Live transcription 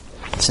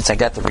since I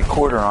got the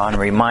recorder on,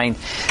 remind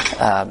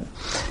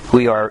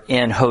we are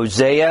in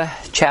Hosea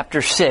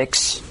chapter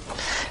 6,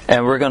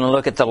 and we're going to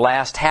look at the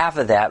last half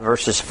of that,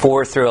 verses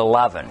 4 through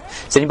 11.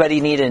 Does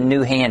anybody need a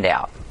new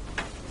handout?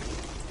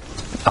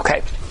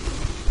 Okay.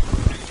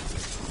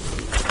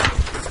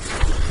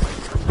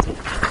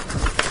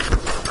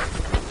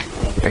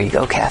 There you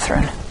go,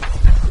 Catherine.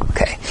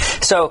 Okay.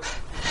 So,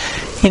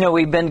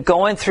 we've been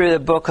going through the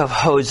book of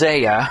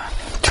Hosea,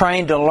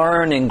 trying to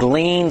learn and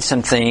glean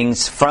some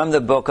things from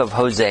the book of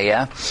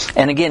Hosea.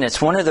 And again,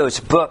 it's one of those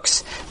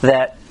books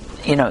that,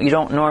 you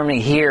don't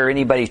normally hear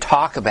anybody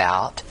talk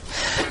about.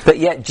 But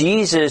yet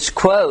Jesus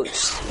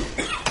quotes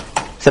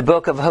the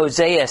book of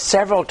Hosea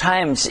several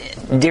times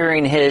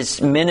during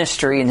his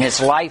ministry and his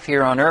life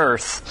here on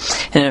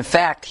earth. And in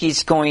fact,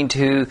 he's going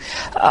to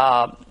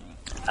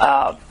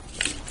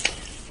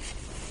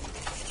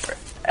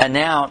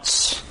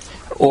announce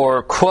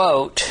or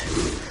quote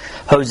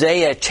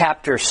Hosea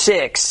chapter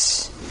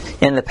 6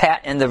 in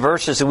the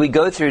verses that we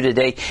go through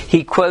today.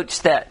 He quotes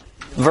that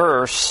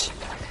verse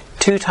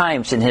 2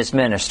 times in his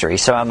ministry.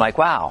 So I'm like,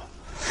 wow.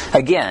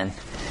 Again,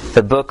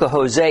 the book of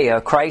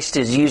Hosea, Christ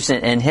is using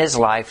it in his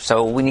life,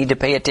 so we need to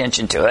pay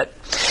attention to it.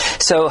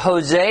 So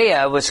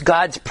Hosea was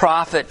God's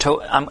prophet.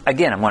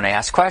 Again, I'm going to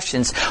ask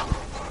questions.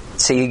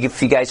 See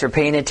if you guys are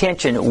paying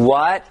attention.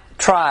 What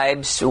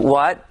tribes,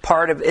 what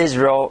part of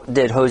Israel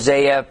did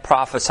Hosea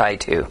prophesy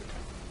to?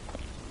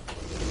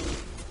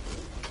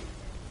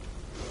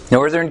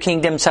 Northern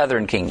kingdom,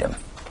 southern kingdom.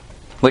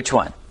 Which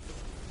one?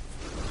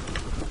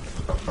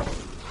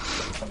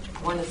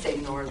 I want to say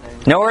northern.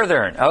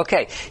 Northern.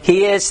 Okay.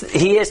 He is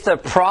the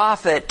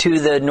prophet to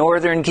the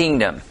northern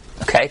kingdom.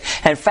 Okay.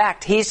 In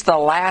fact, he's the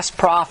last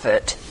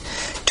prophet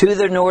to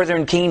the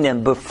northern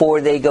kingdom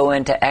before they go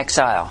into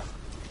exile.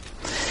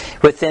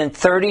 Within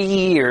 30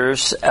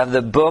 years of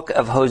the book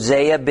of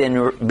Hosea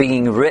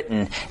being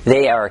written,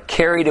 they are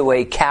carried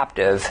away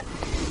captive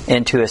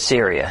into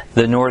Assyria,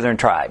 the northern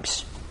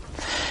tribes.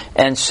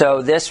 And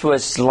so this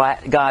was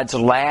God's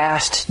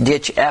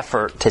last-ditch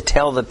effort to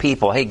tell the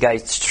people, hey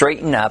guys,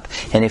 straighten up,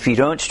 and if you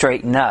don't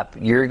straighten up,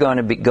 you're going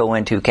to go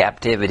into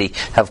captivity.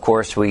 Of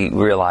course, we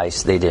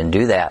realize they didn't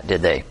do that,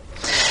 did they?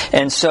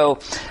 And so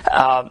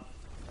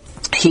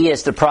he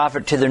is the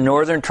prophet to the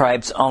northern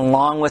tribes,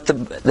 along with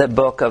the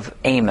book of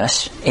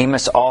Amos.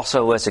 Amos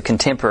also was a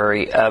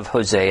contemporary of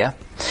Hosea.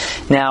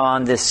 Now,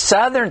 on the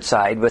southern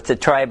side, with the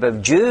tribe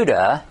of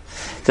Judah,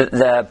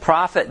 the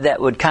prophet that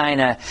would kind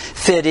of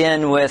fit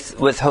in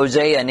with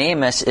Hosea and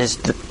Amos is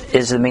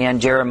the man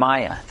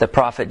Jeremiah, the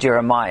prophet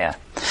Jeremiah.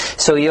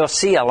 So you'll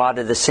see a lot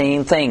of the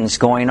same things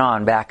going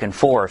on back and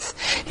forth.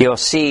 You'll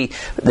see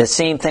the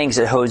same things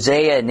that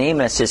Hosea and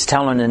Amos is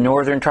telling the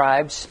northern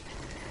tribes.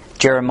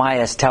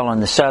 Jeremiah is telling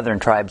the southern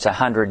tribes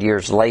 100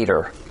 years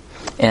later.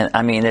 And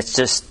I mean, it's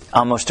just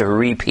almost a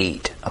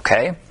repeat,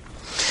 okay?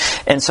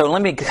 And so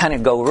let me kind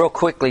of go real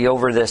quickly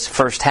over this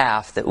first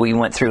half that we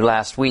went through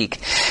last week,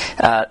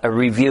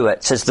 review it.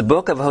 It says, the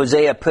book of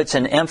Hosea puts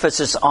an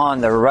emphasis on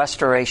the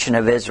restoration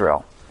of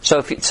Israel. So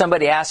if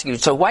somebody asks you,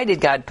 so why did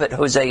God put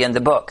Hosea in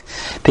the book?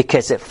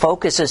 Because it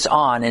focuses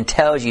on and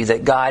tells you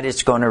that God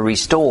is going to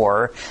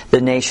restore the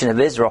nation of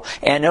Israel.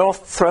 And it'll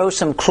throw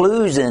some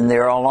clues in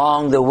there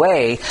along the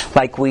way,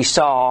 like we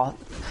saw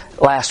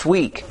last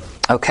week.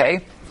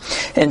 Okay?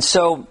 And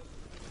so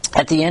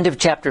at the end of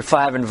chapter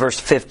 5 and verse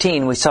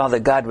 15, we saw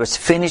that God was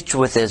finished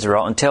with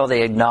Israel until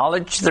they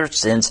acknowledged their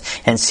sins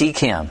and seek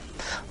Him.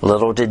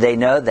 Little did they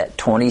know that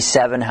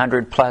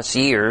 2,700 plus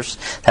years,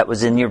 that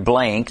was in your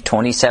blank,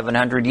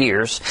 2,700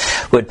 years,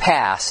 would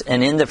pass.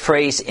 And in the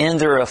phrase, in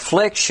their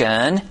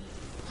affliction,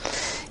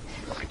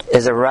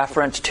 is a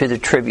reference to the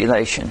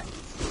tribulation.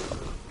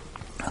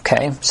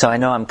 Okay, so I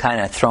know I'm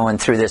kind of throwing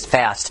through this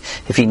fast.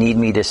 If you need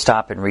me to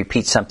stop and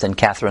repeat something,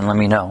 Catherine, let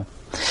me know.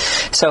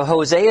 So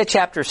Hosea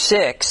chapter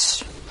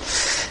 6,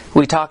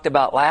 we talked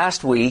about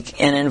last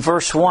week, and in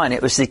verse 1,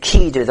 it was the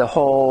key to the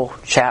whole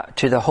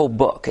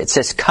book. It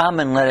says, "Come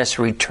and let us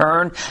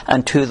return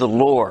unto the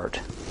Lord."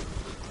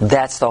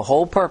 That's the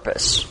whole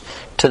purpose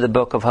to the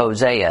book of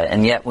Hosea,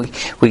 and yet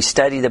we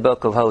study the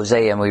book of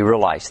Hosea and we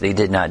realize they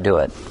did not do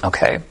it.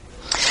 Okay,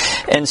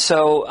 and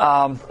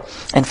so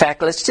in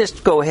fact, let's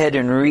just go ahead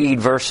and read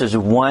verses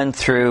 1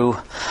 through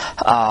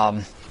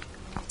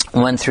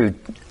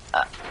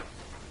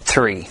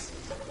 3.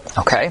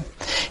 Okay?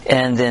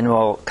 And then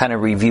we'll kind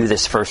of review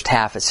this first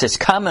half. It says,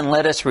 "Come and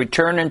let us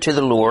return unto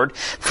the Lord,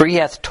 for He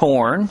hath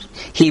torn,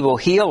 He will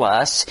heal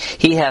us.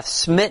 He hath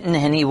smitten,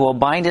 and He will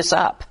bind us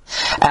up.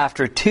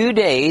 After 2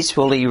 days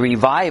will He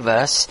revive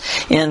us.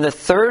 In the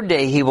 3rd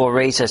day He will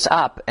raise us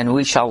up, and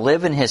we shall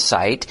live in His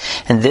sight.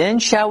 And then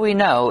shall we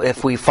know,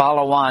 if we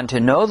follow on to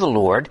know the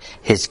Lord,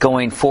 His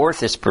going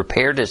forth is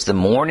prepared as the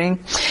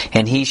morning,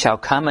 and He shall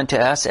come unto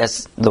us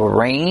as the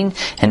rain,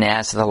 and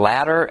as the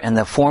latter and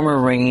the former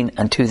rain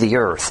unto the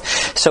earth."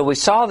 So we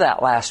saw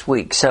that last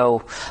week.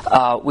 So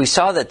we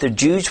saw that the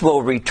Jews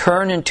will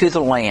return into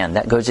the land.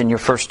 That goes in your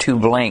first 2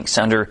 blanks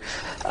under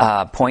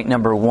point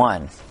number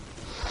 1.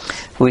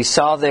 We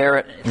saw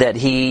there that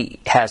He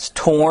has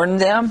torn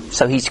them,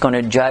 so He's going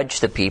to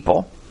judge the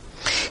people.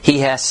 He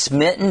has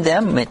smitten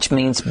them, which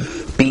means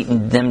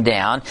beaten them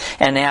down.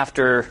 And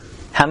after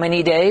how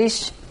many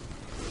days?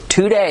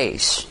 2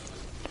 days.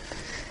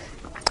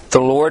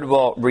 The Lord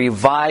will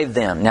revive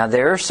them. Now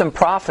there's some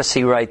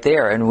prophecy right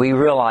there, and we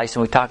realized,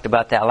 and we talked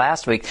about that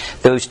last week,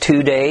 those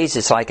 2 days,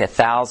 it's like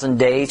 1,000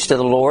 days to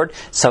the Lord.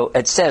 So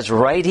it says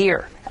right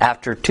here,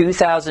 after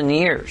 2,000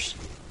 years.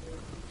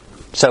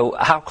 So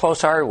how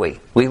close are we?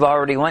 We've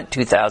already went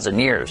 2,000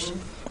 years.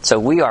 So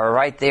we are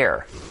right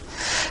there.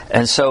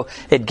 And so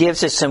it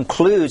gives us some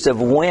clues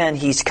of when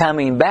He's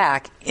coming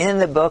back in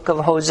the book of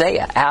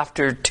Hosea,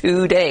 after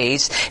 2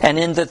 days. And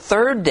in the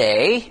third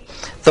day,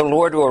 the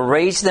Lord will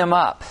raise them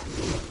up.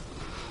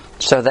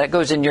 So that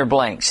goes in your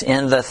blanks.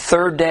 In the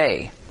third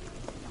day,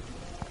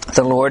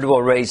 the Lord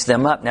will raise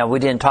them up. Now, we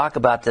didn't talk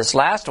about this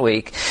last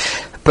week,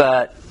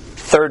 but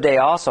third day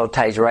also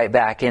ties right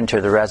back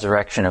into the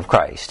resurrection of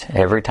Christ.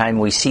 Every time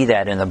we see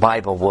that in the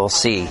Bible, we'll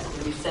see.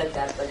 You said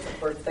that, that's the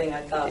first thing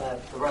I thought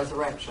of, the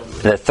resurrection.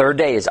 The third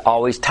day is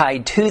always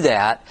tied to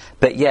that,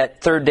 but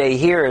yet third day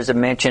here is a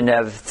mention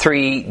of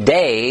 3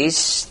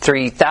 days,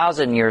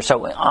 3,000 years.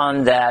 So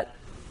on that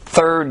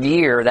third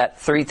year, that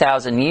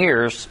 3,000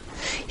 years,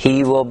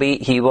 He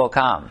will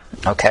come.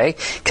 Okay?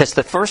 Because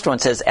the first one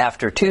says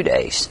after 2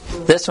 days.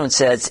 This one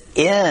says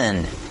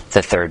in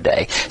the third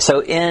day.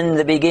 So in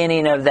the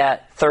beginning of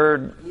that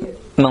third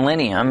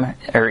millennium,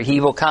 or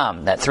He will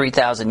come, that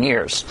 3,000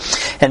 years.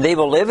 And they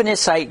will live in His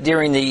sight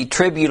during the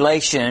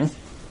tribulation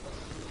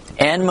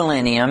and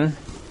millennium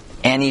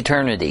and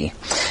eternity.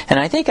 And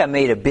I think I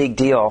made a big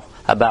deal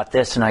about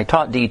this, and I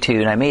taught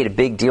D2, and I made a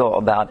big deal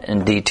about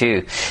in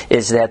D2,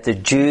 is that the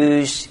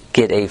Jews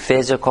get a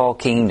physical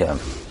kingdom.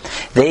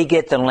 They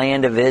get the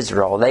land of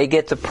Israel. They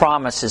get the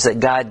promises that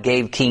God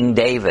gave King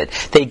David.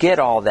 They get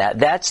all that.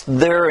 That's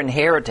their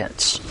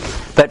inheritance.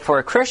 But for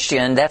a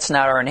Christian, that's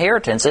not our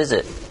inheritance, is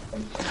it?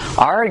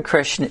 Our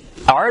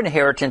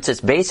inheritance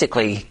is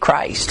basically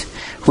Christ.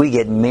 We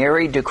get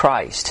married to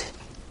Christ.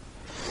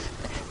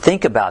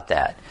 Think about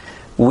that.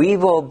 We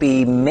will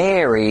be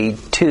married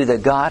to the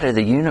God of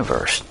the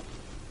universe.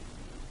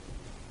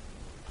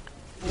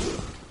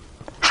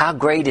 How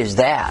great is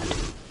that?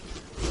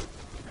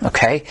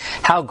 Okay?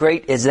 How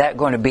great is that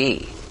going to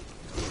be?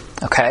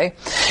 Okay?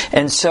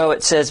 And so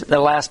it says, the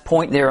last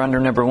point there under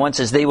number 1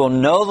 says, they will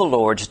know the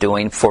Lord's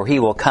doing, for He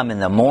will come in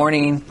the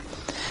morning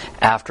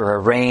after a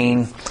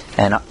rain.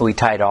 And we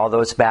tied all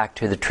those back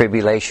to the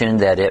tribulation,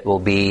 that it will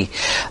be,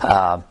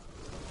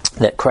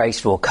 that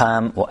Christ will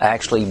come, will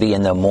actually be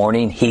in the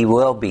morning. He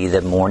will be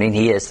the morning.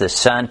 He is the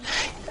sun.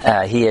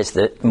 He is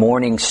the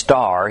morning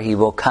star. He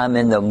will come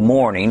in the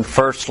morning,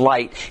 first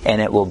light,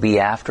 and it will be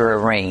after a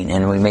rain.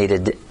 And we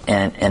made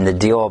and the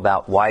deal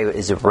about why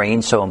is the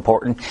rain so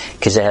important?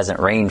 Because it hasn't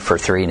rained for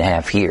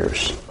 3.5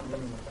 years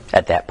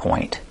at that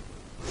point.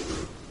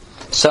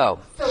 So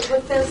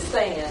with this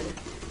saying,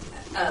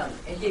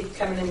 He's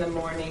coming in the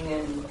morning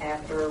and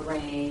after a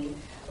rain,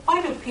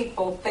 why do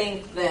people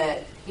think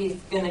that He's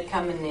going to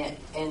come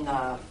in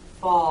the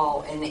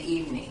fall in the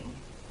evening?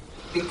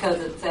 Because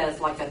it says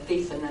like a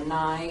thief in the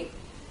night,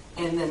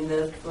 and then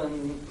this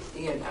one,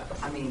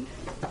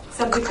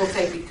 some people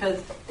say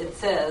because it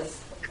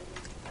says.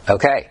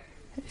 Okay.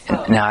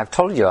 So. Now I've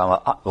told you,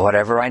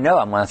 whatever I know,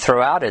 I'm going to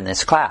throw out in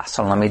this class.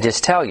 So let me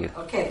just tell you.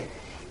 Okay.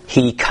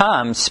 He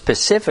comes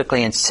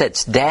specifically and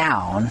sits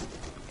down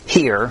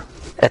here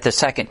at the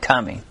second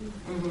coming.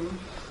 Mm-hmm.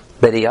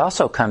 But He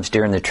also comes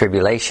during the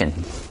tribulation,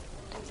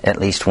 at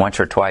least once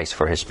or twice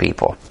for His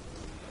people.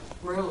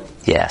 Really?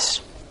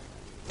 Yes.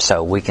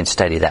 So we can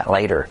study that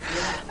later.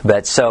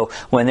 But so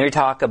when they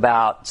talk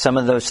about some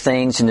of those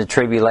things in the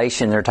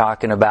tribulation, they're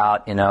talking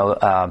about,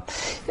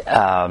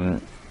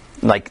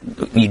 like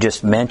you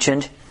just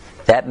mentioned,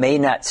 that may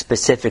not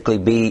specifically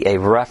be a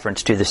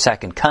reference to the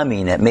second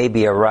coming. It may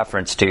be a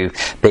reference to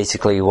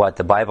basically what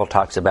the Bible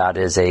talks about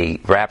as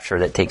a rapture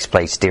that takes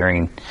place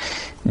during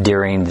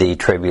the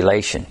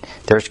tribulation.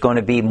 There's going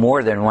to be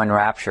more than one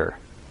rapture.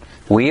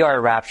 We are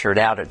raptured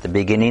out at the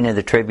beginning of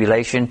the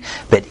tribulation,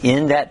 but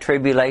in that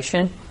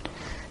tribulation,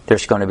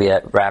 there's going to be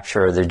a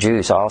rapture of the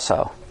Jews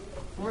also.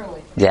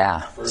 Really?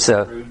 Yeah. First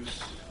so,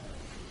 fruits,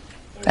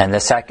 and the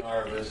second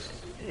harvest,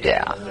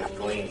 yeah. and then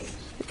gleanings.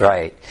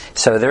 Right.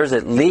 So there's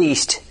at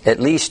least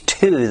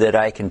 2 that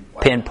I can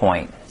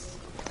pinpoint.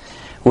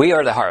 We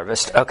are the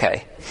harvest.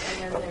 Okay.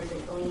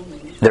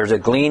 There's a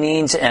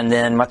gleanings, and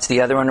then what's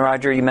the other one,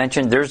 Roger? You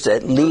mentioned there's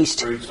at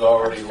least. Fruits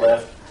already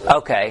left.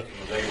 Okay.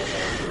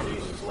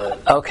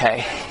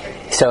 Okay.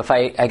 So if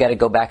I got to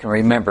go back and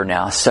remember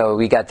now. So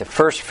we got the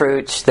first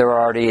fruits. They were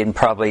already in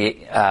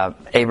probably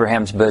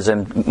Abraham's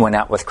bosom, went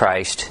out with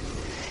Christ.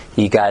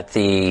 You got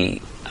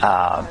the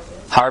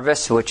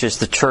harvest, which is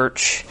the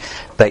church.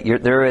 But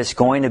there is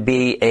going to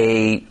be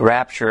a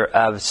rapture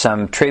of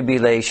some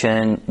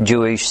tribulation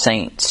Jewish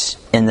saints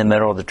in the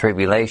middle of the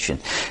tribulation.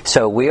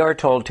 So we are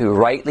told to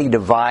rightly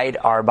divide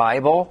our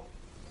Bible.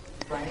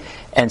 Right.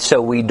 And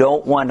so we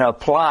don't want to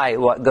apply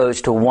what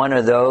goes to one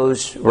of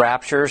those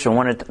raptures and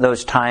one of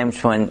those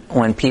times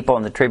when people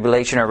in the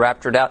tribulation are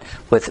raptured out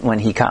with when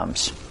He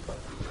comes.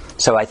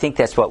 So I think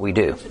that's what we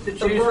do. The Jews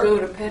go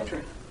to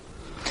Petra.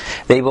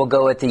 They will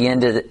go at the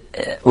end of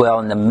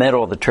in the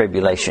middle of the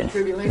tribulation.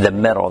 The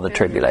middle of the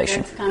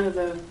tribulation. That's kind of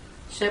the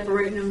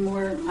separating them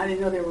more. I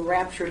didn't know they were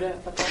raptured up.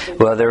 I thought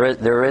Well,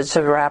 there is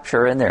a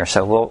rapture in there,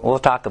 so we'll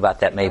talk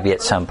about that maybe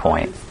at some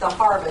point. The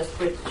harvest,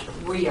 which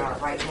we are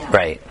right now.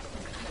 Right.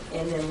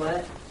 And then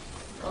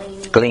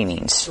what?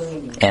 Gleanings.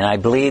 And I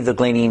believe the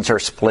gleanings are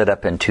split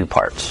up in two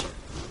parts.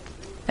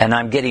 And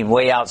I'm getting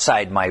way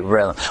outside my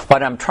realm.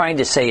 What I'm trying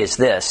to say is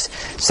this.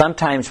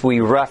 Sometimes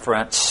we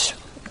reference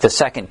the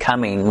second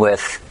coming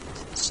with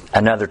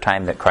another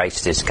time that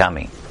Christ is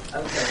coming.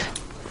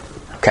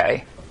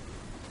 Okay?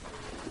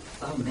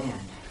 Oh, man.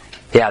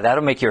 Yeah,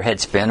 that'll make your head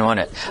spin, won't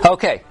it?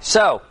 Okay,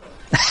 so...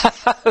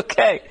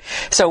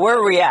 so where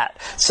are we at?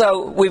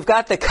 So we've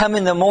got the come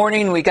in the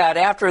morning, we got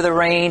after the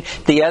rain.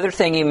 The other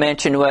thing you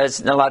mentioned was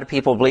a lot of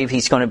people believe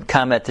He's going to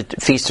come at the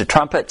Feast of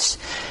Trumpets.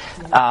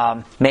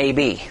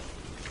 Maybe.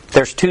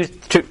 There's two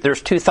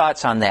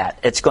thoughts on that.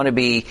 It's going to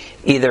be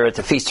either at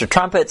the Feast of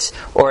Trumpets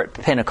or at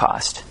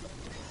Pentecost.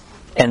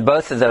 And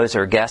both of those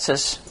are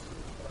guesses.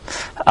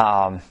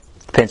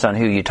 Depends on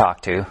who you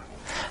talk to.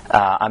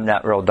 I'm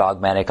not real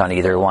dogmatic on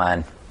either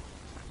one.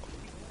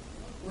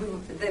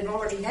 They've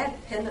already had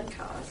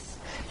Pentecost.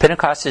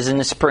 Pentecost is in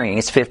the spring.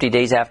 It's 50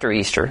 days after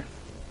Easter.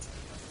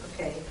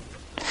 Okay.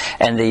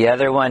 And the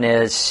other one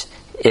is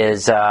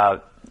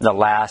the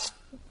last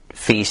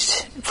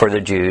feast for the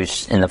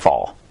Jews in the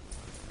fall.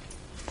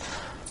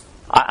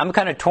 I'm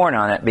kind of torn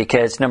on it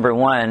because, number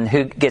one,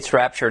 who gets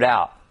raptured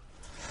out?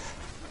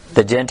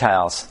 The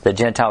Gentiles, the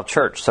Gentile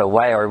church. So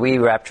why are we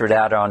raptured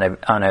out on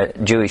a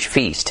Jewish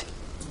feast?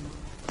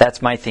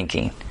 That's my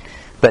thinking.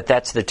 But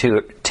that's the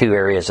two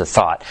areas of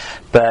thought.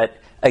 But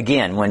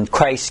again, when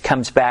Christ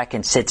comes back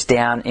and sits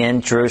down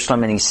in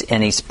Jerusalem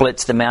and he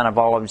splits the Mount of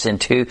Olives in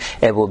two,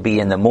 it will be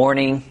in the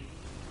morning,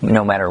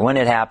 no matter when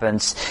it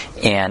happens,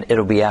 and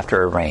it'll be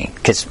after a rain.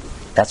 Because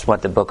that's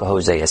what the book of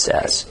Hosea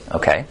says.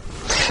 Okay?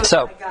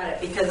 So I got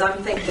it, because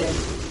I'm thinking,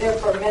 there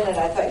for a minute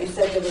I thought you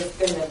said there was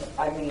going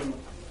to,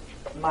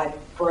 my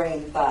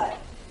brain thought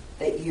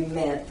that you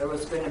meant there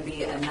was going to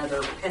be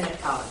another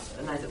Pentecost.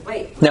 And I said,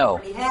 wait, we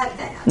already had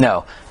that.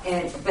 No.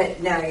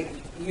 But now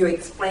you're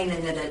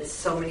explaining that it's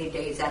so many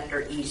days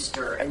after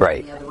Easter, and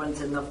right. The other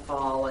one's in the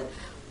fall, and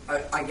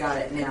I got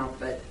it now.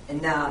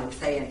 And now I'm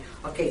saying,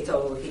 okay,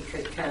 so He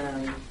could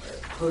come.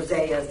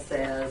 Hosea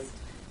says...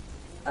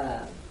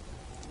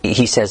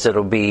 he says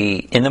it'll be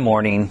in the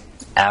morning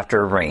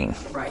after rain.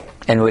 Right.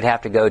 And we'd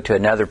have to go to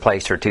another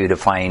place or two to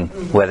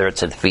find whether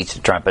it's at the Feast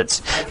of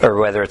Trumpets or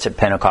whether it's at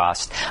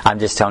Pentecost. I'm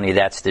just telling you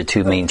that's the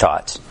two main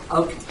thoughts.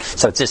 Okay.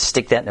 So just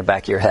stick that in the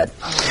back of your head.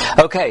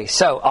 Okay,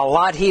 so a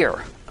lot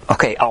here.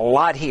 Okay, a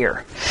lot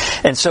here.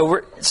 And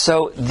so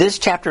this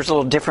chapter is a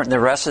little different than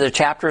the rest of the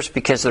chapters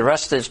because the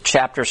rest of the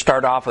chapters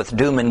start off with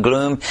doom and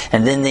gloom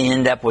and then they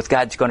end up with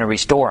God's going to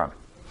restore them.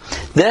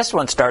 This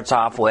one starts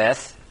off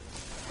with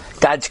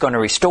God's going to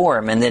restore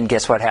them, and then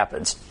guess what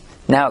happens?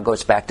 Now it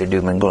goes back to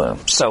doom and gloom.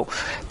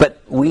 But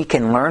we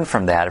can learn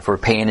from that if we're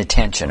paying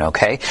attention,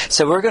 okay?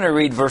 So we're going to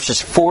read verses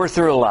 4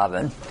 through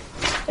 11,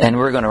 and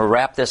we're going to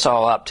wrap this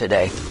all up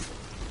today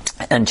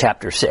in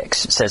chapter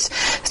 6. It says,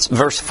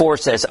 verse 4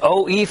 says,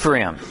 O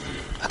Ephraim.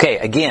 Okay,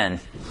 again,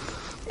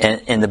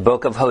 in the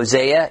book of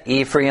Hosea,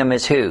 Ephraim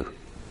is who?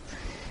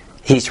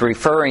 He's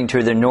referring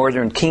to the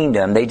northern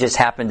kingdom. They just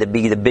happen to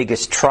be the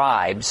biggest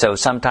tribe, so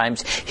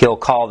sometimes he'll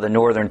call the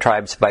northern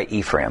tribes by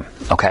Ephraim.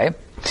 Okay?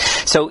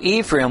 So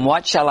Ephraim,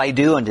 what shall I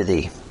do unto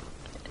thee?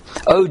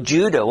 O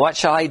Judah, what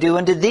shall I do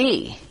unto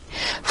thee?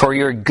 For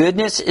your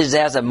goodness is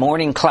as a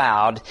morning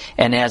cloud,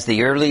 and as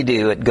the early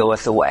dew it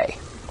goeth away.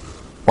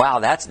 Wow,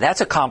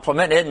 that's a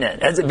compliment, isn't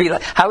it? It'd be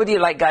like, how would you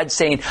like God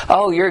saying,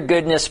 "Oh, your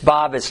goodness,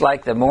 Bob, is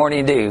like the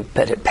morning dew,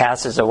 but it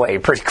passes away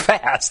pretty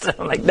fast."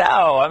 I'm like,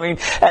 no,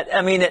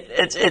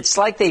 it's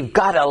like they've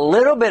got a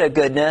little bit of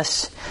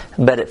goodness,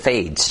 but it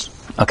fades.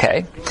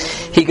 Okay,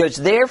 he goes,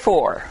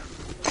 therefore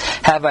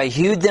have I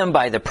hewed them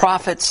by the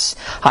prophets,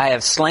 I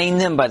have slain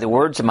them by the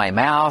words of my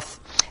mouth,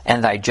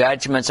 and thy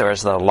judgments are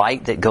as the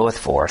light that goeth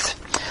forth.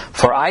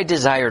 For I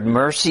desired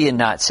mercy and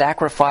not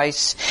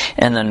sacrifice,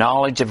 and the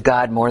knowledge of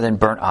God more than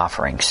burnt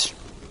offerings.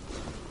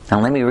 Now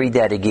let me read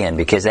that again,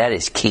 because that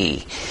is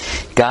key.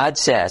 God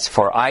says,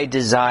 for I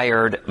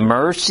desired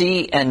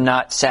mercy and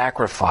not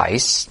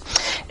sacrifice,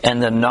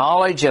 and the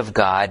knowledge of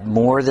God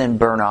more than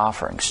burnt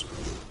offerings.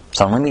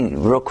 So let me,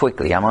 real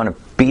quickly, I'm going to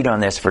beat on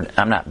this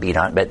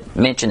but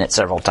mention it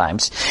several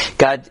times.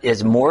 God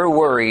is more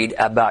worried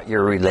about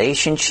your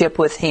relationship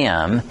with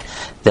Him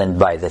than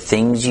by the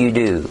things you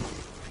do.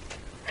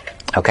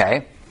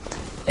 Okay?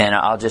 And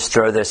I'll just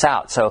throw this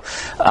out. So,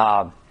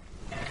 our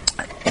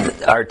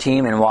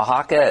team in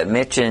Oaxaca,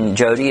 Mitch and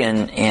Jody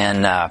and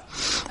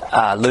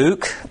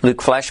Luke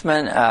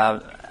Fleshman,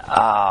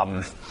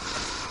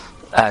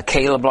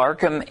 Caleb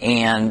Larkham,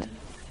 and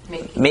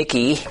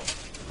Mickey.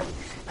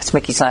 What's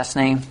Mickey's last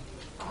name?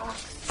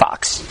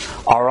 Fox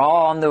are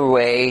all on their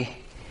way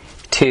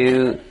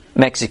to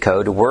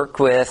Mexico to work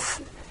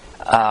with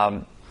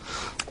Joe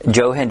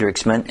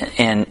Hendricksman,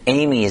 and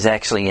Amy is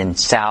actually in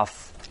South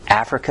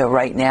Africa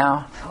right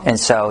now, and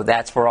so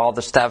that's where all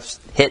the stuff's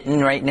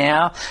hitting right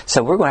now.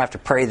 So we're going to have to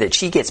pray that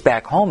she gets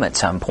back home at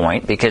some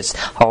point, because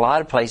a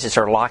lot of places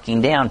are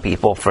locking down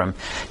people from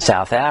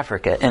South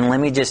Africa. And let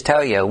me just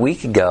tell you, a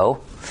week ago,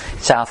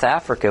 South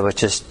Africa was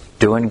just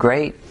doing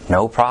great,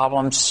 no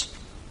problems,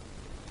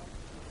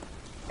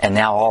 and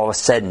now all of a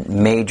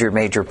sudden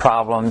major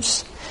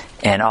problems,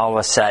 and all of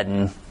a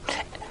sudden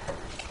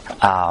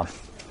I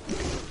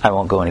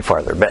won't go any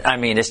farther, but I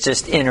mean, it's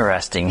just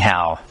interesting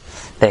how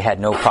they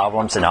had no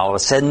problems, and all of a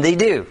sudden they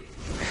do.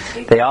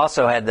 They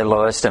also had the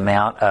lowest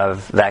amount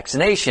of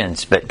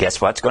vaccinations, but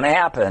guess what's going to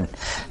happen?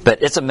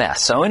 But it's a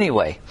mess. So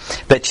anyway,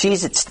 but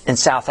she's in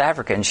South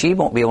Africa, and she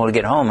won't be able to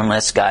get home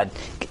unless God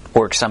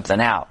works something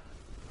out.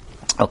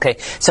 Okay,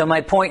 so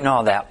my point in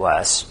all that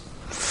was,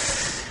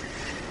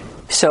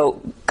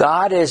 so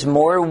God is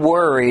more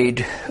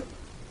worried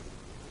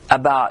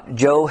about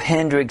Joe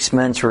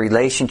Hendricksman's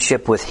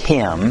relationship with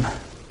Him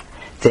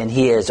than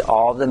He is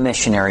all the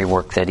missionary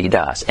work that he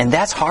does. And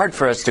that's hard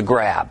for us to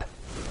grab.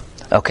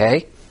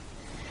 Okay?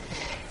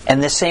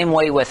 And the same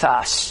way with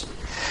us.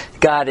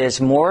 God is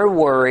more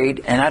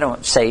worried, and I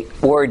don't say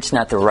worried's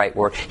not the right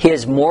word. He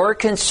is more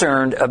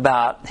concerned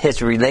about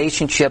His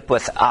relationship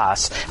with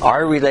us,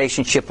 our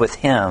relationship with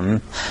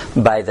Him,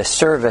 by the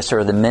service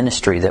or the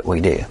ministry that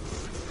we do.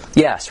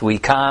 Yes, we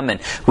come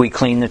and we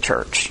clean the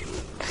church.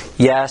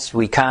 Yes,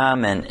 we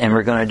come and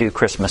we're going to do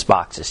Christmas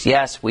boxes.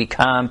 Yes, we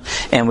come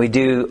and we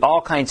do all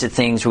kinds of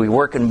things. We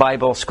work in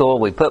Bible school.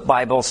 We put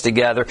Bibles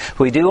together.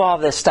 We do all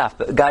this stuff.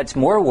 But God's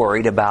more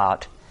worried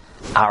about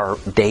our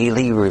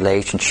daily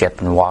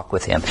relationship and walk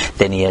with Him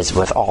than He is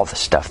with all the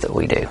stuff that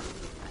we do.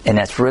 And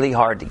that's really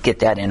hard to get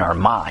that in our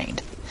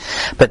mind.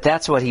 But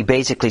that's what He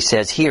basically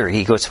says here.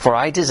 He goes, "For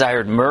I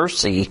desired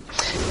mercy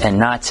and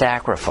not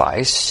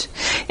sacrifice,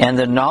 and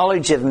the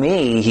knowledge of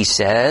me," He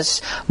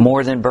says,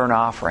 "more than burnt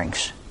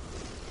offerings."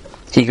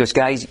 He goes,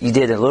 "Guys, you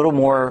did a little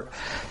more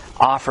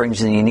offerings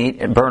than you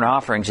need, burnt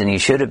offerings than you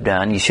should have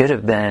done. You should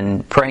have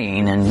been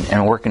praying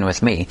and working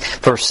with me."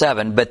 Verse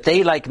 7, "But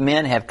they like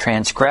men have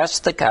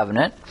transgressed the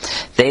covenant.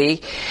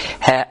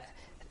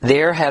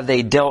 There have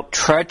they dealt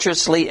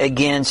treacherously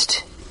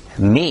against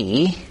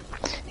me.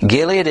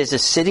 Gilead is a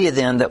city of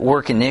them that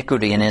work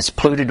iniquity, and is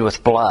polluted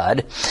with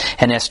blood,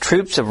 and as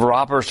troops of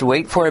robbers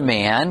wait for a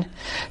man,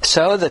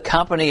 so the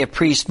company of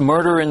priests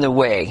murder in the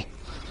way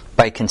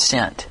by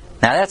consent."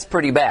 Now that's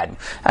pretty bad,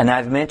 and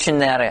I've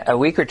mentioned that a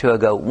week or two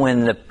ago.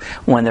 When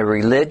the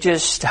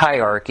religious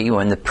hierarchy,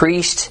 when the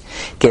priests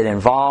get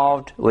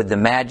involved with the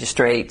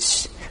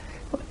magistrates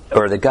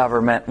or the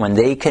government, when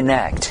they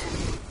connect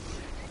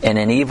in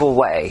an evil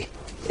way,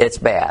 it's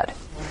bad.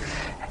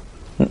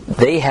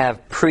 They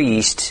have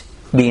priests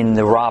being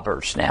the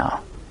robbers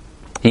now.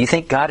 Do you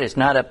think God is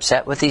not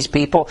upset with these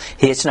people?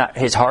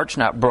 His heart's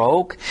not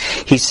broke.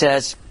 He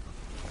says,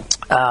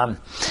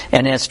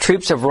 and as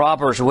troops of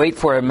robbers wait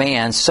for a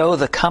man, so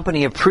the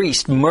company of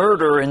priests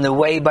murder in the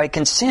way by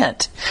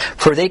consent,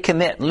 for they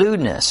commit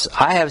lewdness.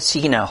 I have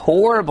seen a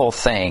horrible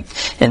thing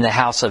in the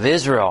house of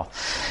Israel.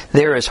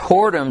 There is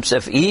whoredoms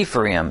of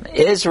Ephraim.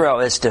 Israel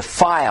is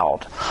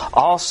defiled.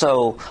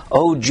 Also,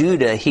 O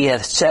Judah, He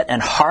hath set an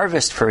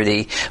harvest for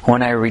thee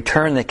when I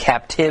return the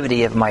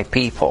captivity of my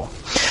people.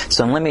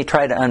 So let me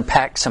try to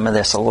unpack some of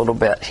this a little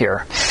bit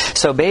here.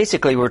 So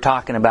basically we're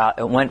talking about,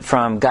 it went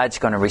from God's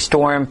going to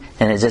restore him,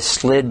 and it just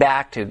slid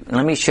back to,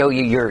 let me show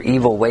you your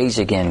evil ways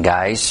again,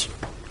 guys.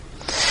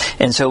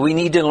 And so we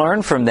need to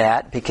learn from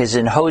that, because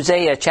in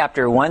Hosea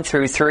chapter 1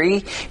 through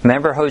 3,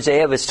 remember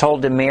Hosea was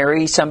told to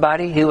marry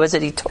somebody? Who was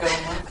it he told?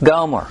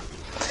 Gomer.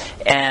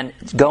 And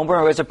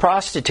Gomer was a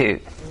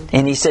prostitute.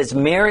 And he says,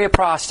 marry a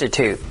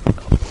prostitute.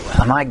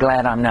 Am I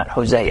glad I'm not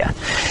Hosea?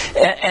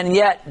 And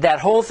yet that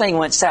whole thing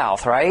went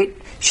south, right?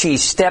 She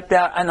stepped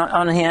out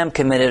on him,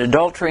 committed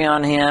adultery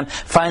on him,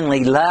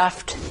 finally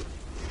left.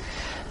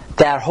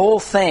 That whole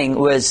thing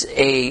was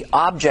an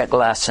object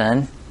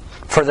lesson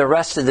for the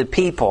rest of the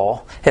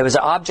people. It was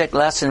an object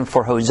lesson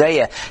for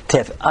Hosea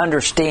to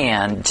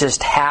understand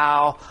just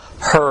how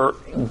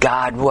hurt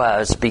God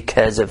was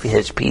because of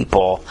His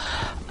people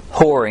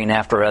whoring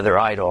after other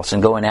idols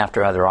and going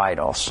after other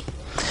idols.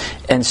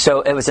 And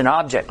so it was an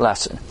object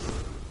lesson.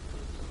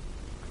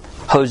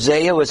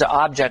 Hosea was an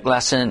object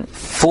lesson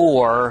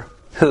for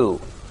who?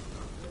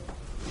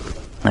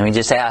 Let me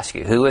just ask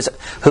you, who is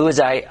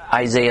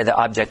Isaiah the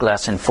object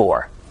lesson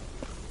for?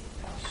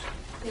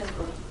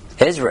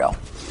 Israel.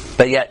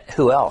 But yet,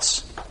 who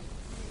else?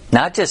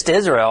 Not just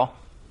Israel,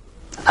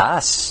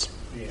 us.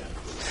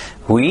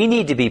 We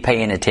need to be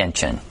paying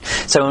attention.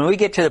 So when we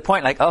get to the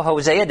point like, oh,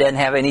 Hosea doesn't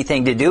have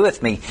anything to do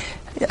with me,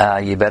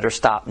 you better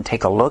stop and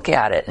take a look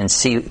at it and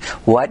see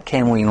what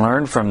can we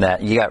learn from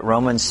that. You got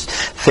Romans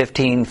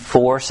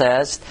 15:4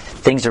 says,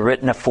 things are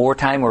written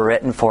aforetime were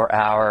written for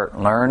our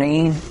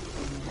learning.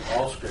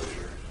 All Scripture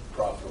is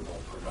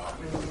profitable for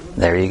doctrine.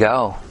 There you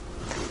go.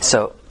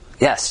 So,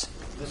 yes?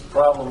 This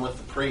problem with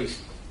the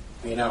priest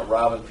being out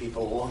robbing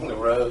people along the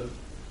road.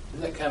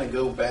 Doesn't that kind of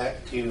go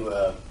back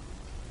to,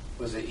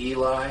 was it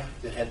Eli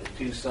that had the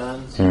two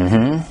sons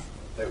Mm-hmm.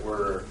 that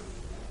were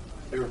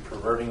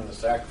perverting the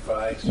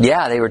sacrifice?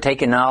 Yeah, they were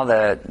taking all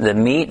the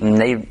meat and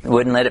they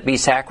wouldn't let it be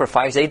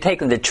sacrificed. They'd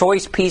taken the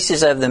choice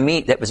pieces of the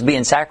meat that was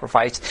being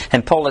sacrificed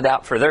and pulled it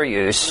out for their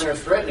use. And they're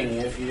threatening you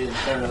if you didn't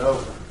turn it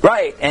over.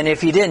 Right, and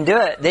if you didn't do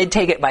it, they'd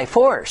take it by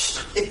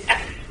force.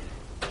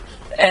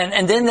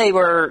 And then they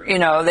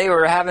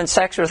were having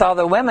sex with all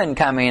the women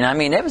coming. I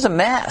mean, it was a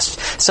mess.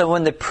 So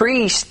when the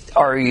priests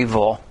are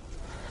evil,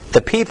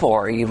 the people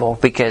are evil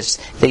because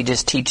they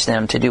just teach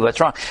them to do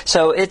what's wrong.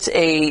 So it's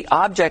a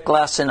object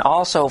lesson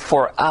also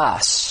for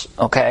us,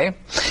 okay?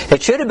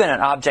 It should have been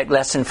an object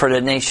lesson for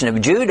the nation of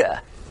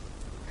Judah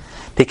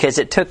because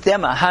it took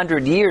them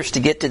 100 years to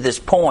get to this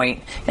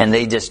point, and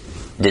they just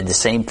did the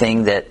same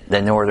thing that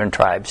the northern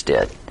tribes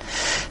did.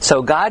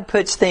 So God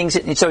puts things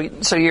in,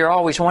 so you're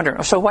always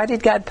wondering, so why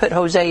did God put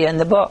Hosea in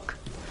the book?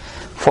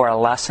 For a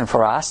lesson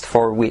for us,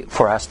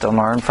 for us to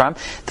learn from,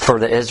 for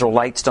the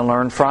Israelites to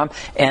learn from.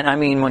 And I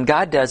mean, when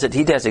God does it,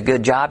 He does a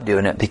good job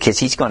doing it because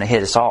He's going to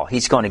hit us all.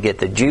 He's going to get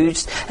the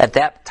Jews at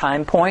that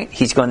time point.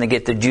 He's going to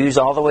get the Jews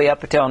all the way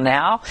up until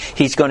now.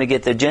 He's going to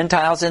get the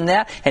Gentiles in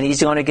that, and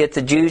He's going to get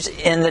the Jews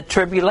in the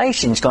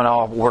tribulation. He's going to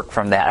all work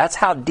from that. That's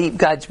how deep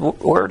God's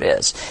Word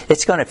is.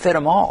 It's going to fit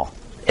them all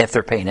if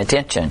they're paying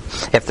attention,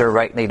 if they're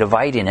rightly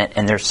dividing it,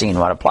 and they're seeing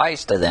what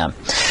applies to them.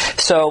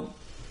 So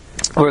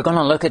we're going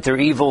to look at their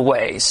evil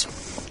ways.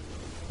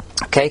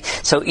 Okay,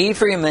 so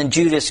Ephraim and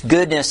Judah's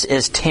goodness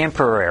is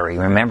temporary.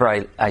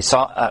 Remember, I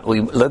saw we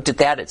looked at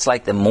that. It's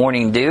like the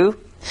morning dew.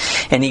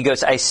 And he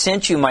goes, I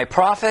sent you my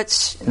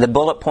prophets. The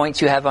bullet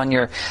points you have on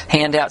your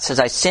handout says,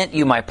 I sent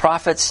you my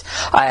prophets.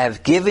 I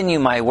have given you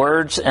my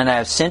words, and I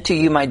have sent to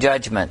you my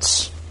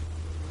judgments.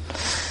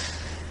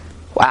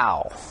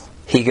 Wow.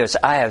 He goes,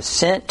 I have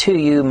sent to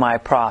you my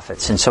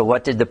prophets. And so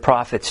what did the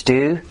prophets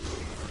do?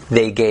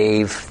 They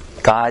gave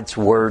God's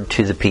word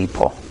to the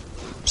people.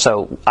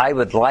 So I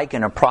would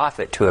liken a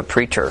prophet to a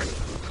preacher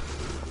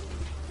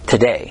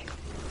today.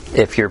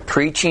 If you're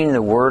preaching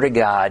the word of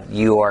God,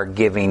 you are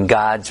giving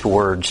God's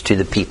words to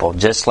the people,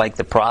 just like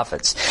the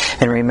prophets.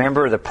 And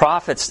remember, the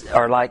prophets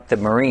are like the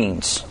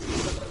Marines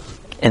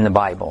in the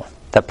Bible.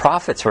 The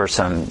prophets were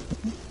some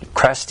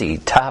crusty,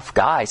 tough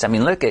guys. I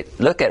mean, look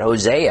at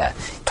Hosea,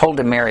 told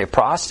to marry a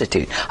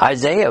prostitute.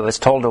 Isaiah was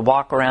told to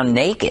walk around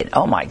naked.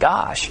 Oh my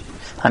gosh.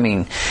 I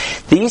mean,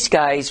 these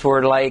guys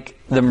were like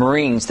the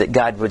Marines that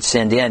God would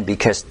send in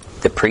because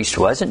the priest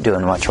wasn't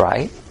doing what's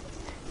right.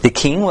 The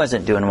king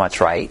wasn't doing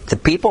what's right. The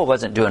people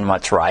wasn't doing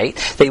what's right.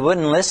 They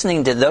wasn't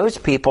listening to those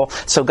people,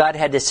 so God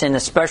had to send the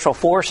special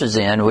forces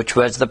in, which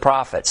was the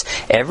prophets.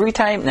 Every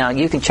time, now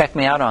you can check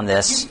me out on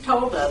this. You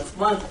told us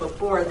once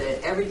before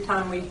that every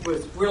time we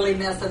was really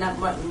messing up,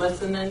 wasn't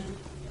listening,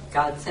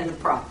 God sent a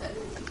prophet.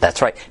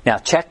 That's right. Now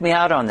check me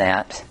out on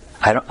that.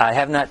 I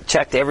have not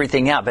checked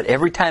everything out, but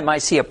every time I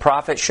see a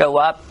prophet show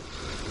up,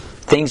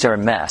 things are a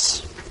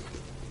mess.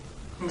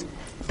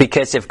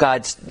 Because if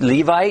God's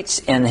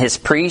Levites and His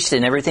priests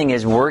and everything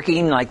is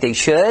working like they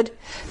should,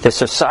 the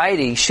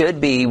society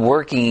should be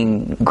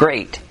working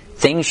great.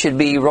 Things should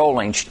be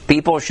rolling.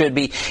 People should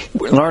be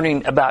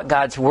learning about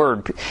God's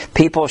Word.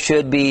 People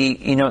should be,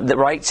 the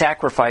right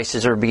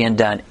sacrifices are being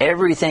done.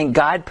 Everything,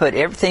 God put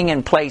everything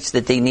in place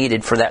that they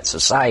needed for that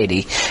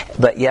society.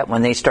 But yet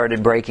when they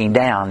started breaking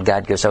down,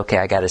 God goes, okay,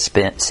 I got to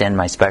send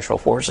my special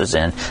forces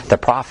in, the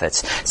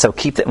prophets. So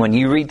keep that. When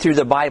you read through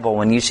the Bible,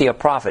 when you see a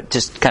prophet,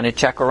 just kind of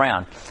check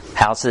around.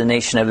 How's the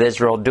nation of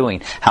Israel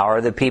doing? How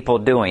are the people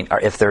doing? Or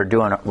if they're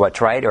doing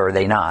what's right or are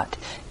they not?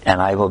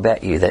 And I will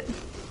bet you that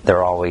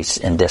they're always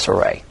in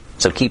disarray.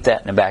 So keep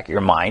that in the back of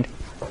your mind.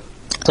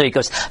 So he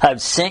goes,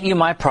 I've sent you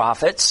my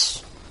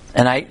prophets.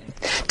 And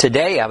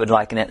today I would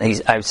liken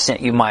it, I've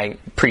sent you my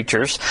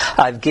preachers.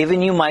 I've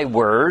given you my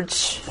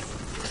words.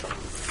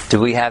 Do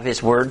we have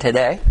His word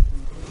today?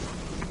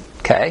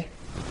 Okay.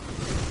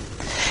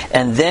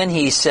 And then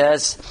he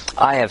says,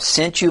 I have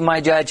sent you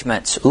my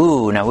judgments.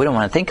 Ooh, now we don't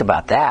want to think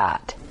about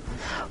that.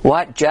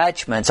 What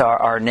judgments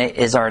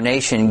is our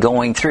nation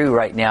going through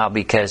right now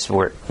because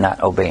we're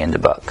not obeying the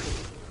book?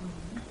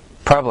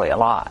 Probably a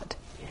lot.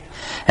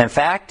 And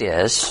fact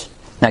is,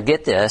 now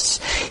get this,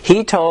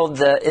 He told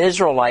the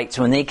Israelites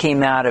when they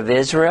came out of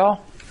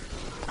Israel,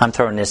 I'm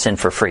throwing this in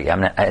for free,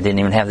 I didn't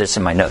even have this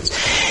in my notes.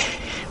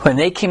 When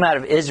they came out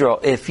of Israel,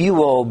 if you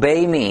will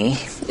obey me,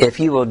 if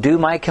you will do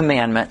my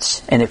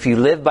commandments, and if you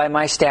live by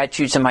my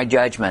statutes and my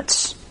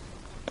judgments,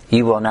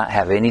 you will not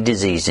have any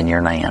disease in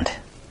your land.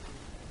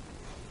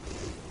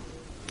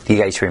 You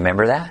guys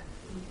remember that?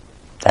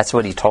 That's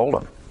what He told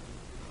them.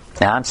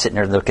 Now I'm sitting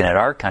there looking at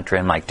our country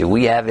and I'm like, do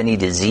we have any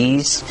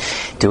disease?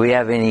 Do we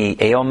have any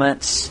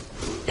ailments?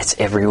 It's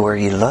everywhere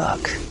you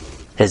look.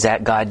 Is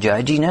that God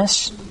judging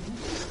us?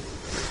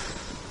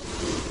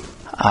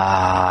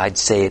 I'd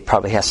say it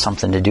probably has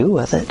something to do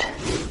with it.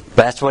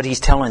 But that's what He's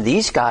telling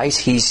these guys.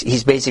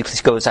 He's basically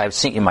goes, I've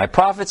sent you my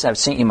prophets, I've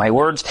sent you my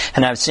words,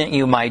 and I've sent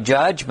you my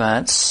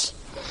judgments,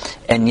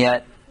 and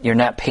yet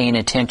not paying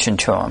attention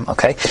to them.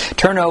 Okay?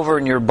 Turn over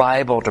in your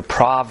Bible to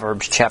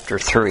Proverbs chapter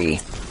 3.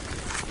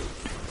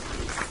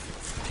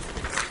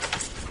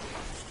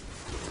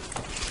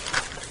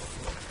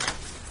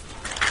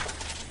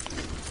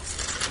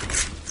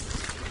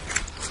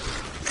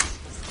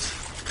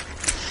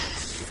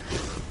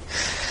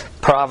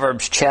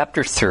 Proverbs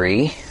chapter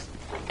 3,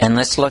 and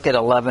let's look at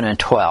 11 and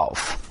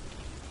 12.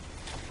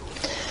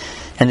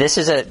 And this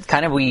is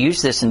we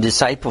use this in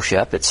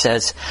discipleship. It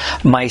says,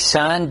 "My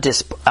son,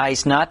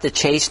 despise not the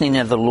chastening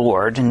of the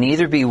Lord,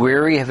 neither be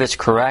weary of his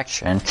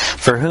correction.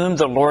 For whom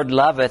the Lord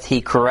loveth,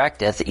 he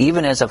correcteth,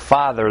 even as a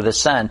father the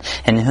son,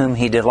 in whom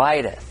he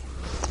delighteth."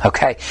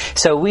 Okay,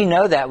 so we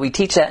know that. We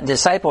teach that in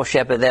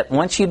discipleship, that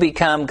once you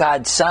become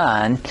God's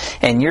son,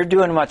 and you're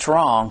doing what's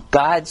wrong,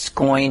 God's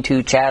going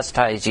to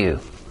chastise you.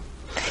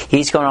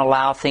 He's going to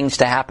allow things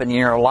to happen in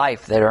your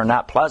life that are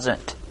not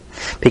pleasant,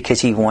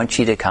 because He wants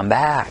you to come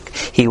back.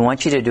 He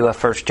wants you to do a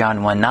 1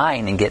 John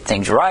 1:9 and get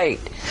things right.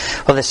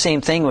 Well, the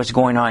same thing was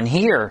going on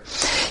here.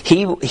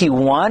 He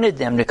wanted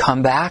them to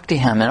come back to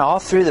Him. And all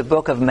through the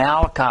book of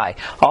Malachi,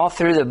 all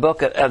through the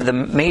book of the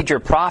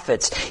major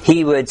prophets,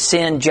 He would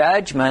send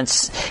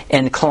judgments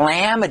and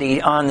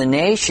calamity on the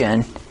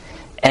nation,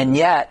 and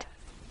yet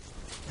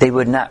they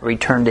would not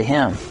return to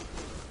Him.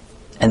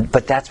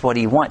 But that's what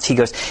He wants. He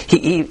goes. He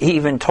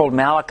even told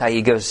Malachi.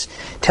 He goes,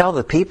 "Tell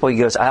the people." He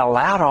goes, "I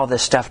allowed all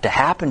this stuff to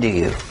happen to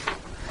you."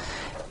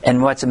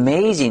 And what's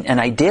amazing, and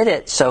I did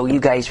it so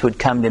you guys would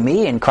come to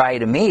me and cry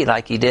to me,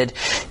 like you did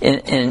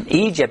in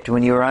Egypt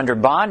when you were under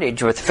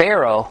bondage with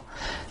Pharaoh.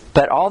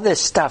 But all this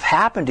stuff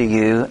happened to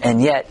you,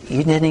 and yet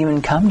you didn't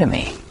even come to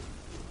me.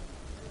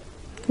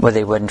 Well,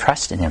 they wouldn't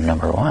trust in Him.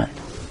 Number one.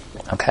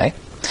 Okay.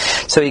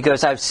 So He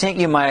goes, "I've sent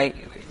you my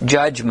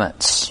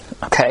judgments."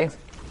 Okay.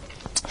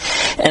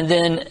 And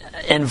then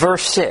in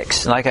verse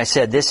 6, like I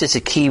said, this is a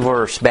key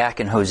verse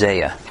back in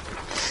Hosea.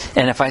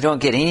 And if I don't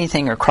get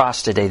anything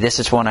across today, this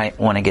is what I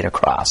want to get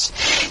across.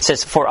 It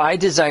says, "For I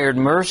desired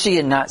mercy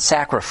and not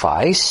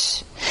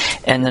sacrifice,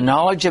 and the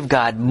knowledge of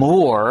God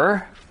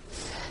more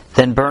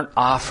than burnt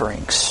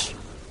offerings."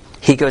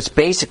 He goes,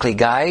 basically,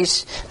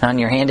 guys, on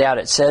your handout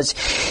it says,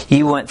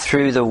 you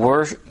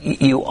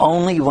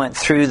only went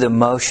through the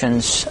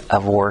motions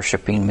of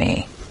worshiping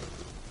me.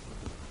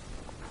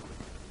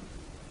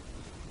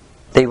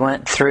 They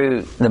went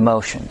through the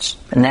motions.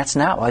 And that's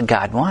not what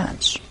God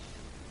wants.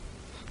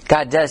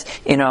 God does,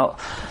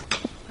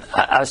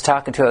 I was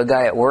talking to a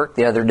guy at work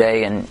the other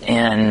day, and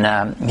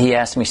he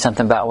asked me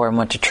something about where I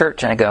went to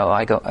church, and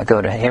I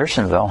go to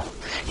Harrisonville.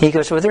 He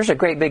goes, "Well, there's a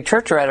great big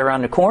church right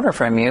around the corner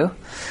from you,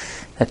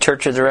 the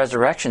Church of the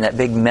Resurrection, that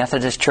big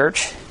Methodist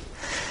church."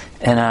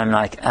 And I'm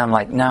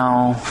like,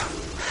 no.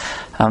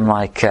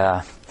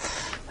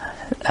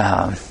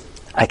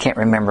 I can't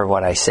remember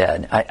what I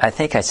said. I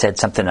think I said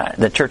something.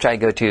 The church I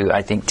go to,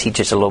 I think,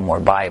 teaches a little more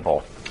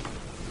Bible.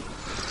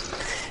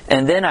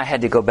 And then I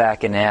had to go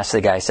back and ask the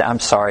guy. I said, "I'm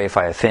sorry if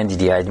I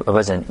offended you. I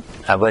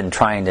wasn't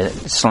trying to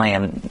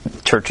slam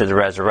Church of the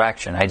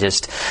Resurrection.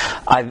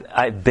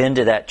 I've been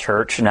to that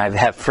church, and I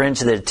have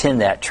friends that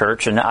attend that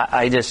church, and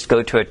I just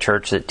go to a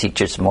church that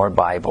teaches more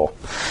Bible."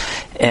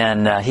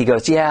 And he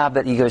goes, "Yeah,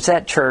 but," he goes,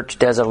 "that church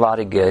does a lot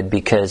of good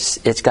because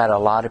it's got a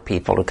lot of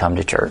people to come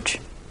to church."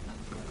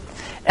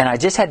 And I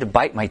just had to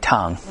bite my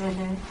tongue,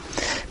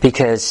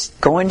 because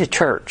going to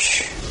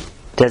church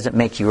doesn't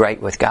make you right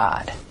with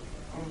God.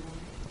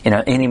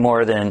 Any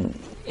more than,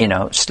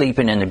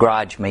 sleeping in the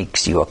garage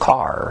makes you a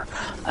car.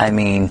 I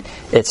mean,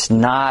 it's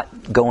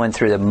not going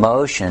through the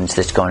motions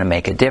that's going to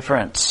make a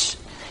difference.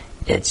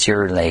 It's your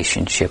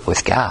relationship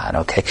with God,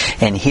 okay?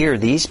 And here,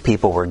 these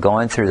people were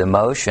going through the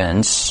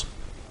motions,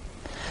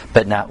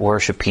 but not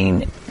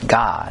worshiping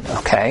God,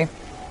 okay?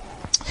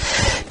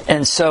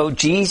 And so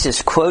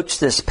Jesus quotes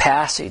this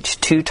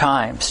passage 2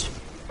 times.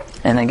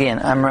 And again,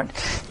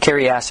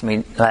 Carrie asked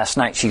me last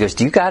night, she goes,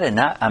 "Do you got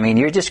enough? I mean,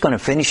 you're just going to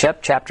finish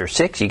up chapter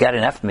 6? You got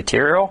enough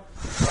material?"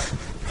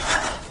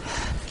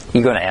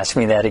 You're going to ask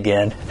me that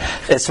again?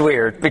 It's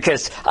weird,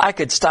 because I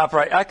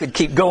could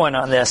keep going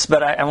on this,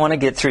 but I want to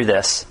get through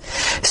this.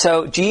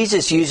 So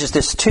Jesus uses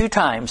this 2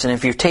 times, and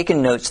if you're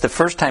taking notes, the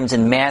first time's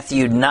in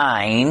Matthew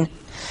 9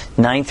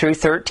 through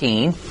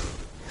 13.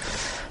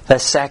 The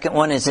second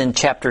one is in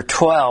chapter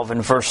 12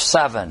 and verse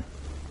 7.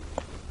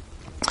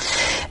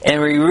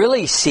 And we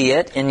really see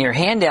it in your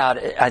handout.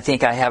 I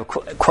think I have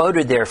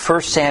quoted there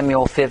 1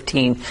 Samuel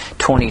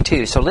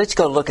 15:22. So let's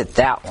go look at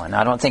that one.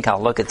 I don't think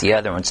I'll look at the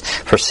other ones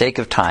for sake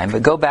of time,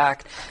 but go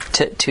back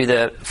to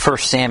the 1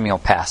 Samuel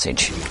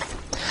passage.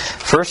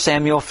 1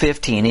 Samuel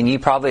 15, and you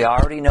probably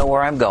already know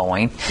where I'm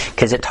going,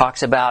 because it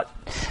talks about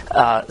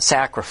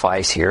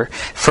sacrifice here.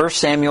 1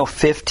 Samuel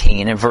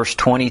 15 and verse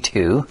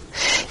 22.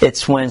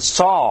 It's when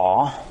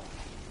Saul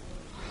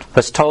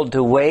was told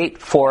to wait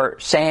for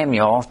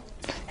Samuel,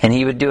 and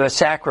he would do a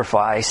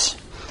sacrifice,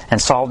 and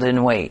Saul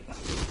didn't wait.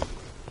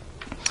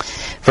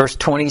 Verse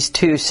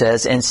 22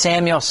 says, "And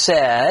Samuel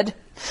said,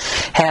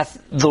 Hath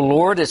the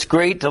Lord as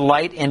great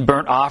delight in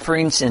burnt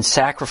offerings and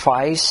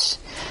sacrifice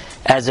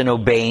as in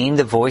obeying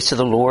the voice of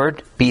the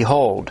Lord?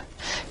 Behold,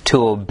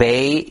 to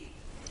obey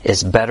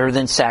is better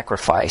than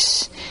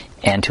sacrifice,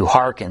 and to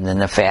hearken than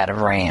the fat of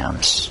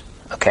rams.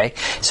 Okay?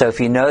 So if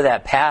you know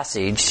that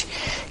passage,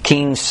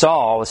 King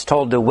Saul was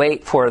told to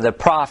wait for the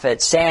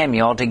prophet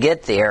Samuel to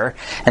get there,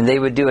 and they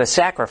would do a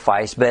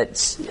sacrifice, but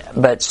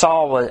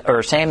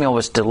Samuel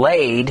was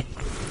delayed,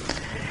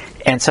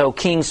 and so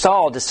King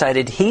Saul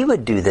decided he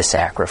would do the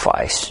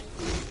sacrifice.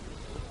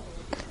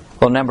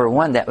 Well, number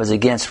one, that was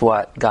against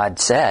what God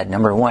said.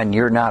 Number one,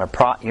 you're not a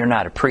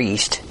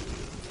priest.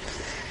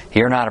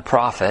 You're not a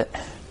prophet.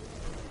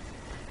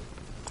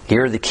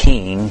 You're the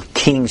king.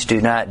 Kings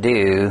do not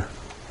do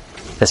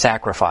the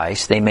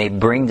sacrifice. They may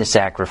bring the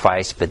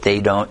sacrifice, but they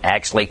don't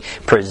actually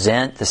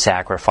present the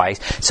sacrifice.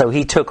 So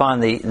he took on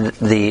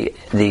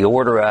the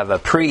order of a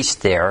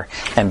priest there,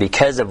 and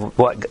because of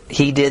what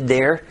he did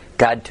there,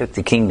 God took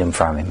the kingdom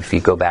from him, if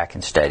you go back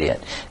and study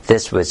it.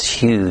 This was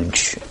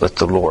huge with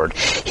the Lord.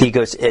 He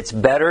goes, it's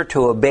better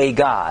to obey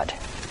God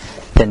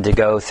than to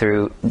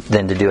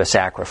do a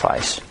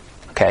sacrifice.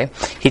 Okay?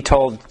 He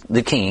told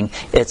the king,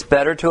 it's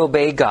better to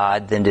obey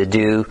God than to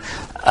do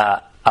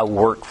a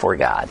work for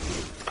God.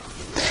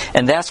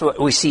 And that's what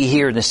we see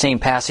here in the same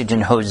passage in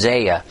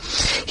Hosea.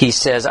 He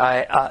says,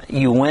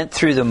 you went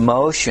through the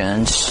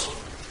motions,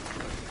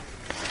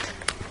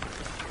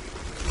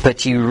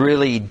 but you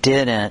really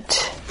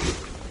didn't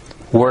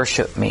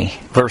worship me.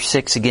 Verse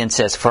 6 again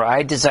says, for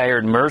I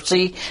desired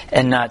mercy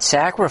and not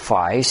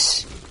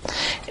sacrifice,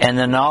 and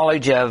the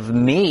knowledge of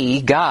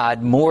me,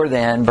 God, more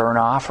than burnt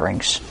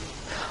offerings.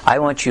 I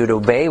want you to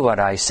obey what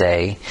I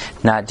say,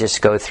 not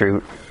just go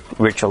through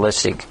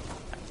ritualistic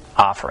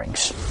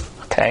offerings.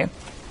 Okay?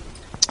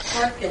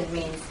 Hearken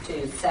means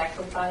to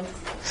sacrifice.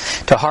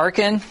 To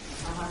hearken?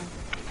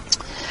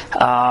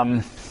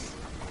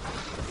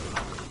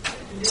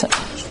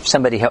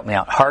 Somebody help me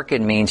out.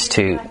 Hearken means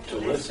to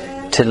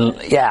listen.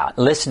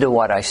 Listen to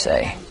what I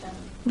say.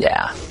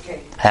 Yeah.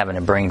 Okay. Having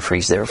a brain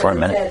freeze there for a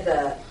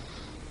minute.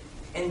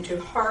 And to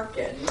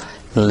hearken.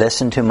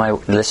 Listen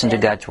to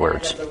God's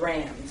words. The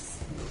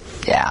rams.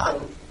 Yeah.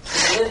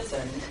 So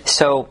listen.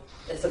 So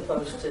as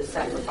opposed to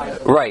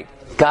sacrifice. Right.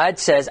 God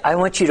says, I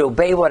want you to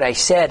obey what I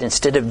said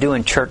instead of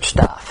doing church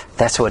stuff.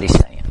 That's what he's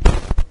saying.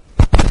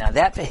 Now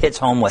that hits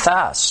home with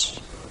us.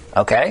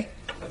 Okay?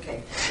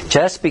 Okay.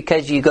 Just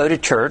because you go to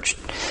church,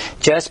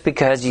 just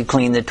because you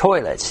clean the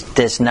toilets,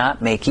 does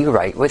not make you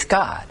right with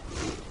God.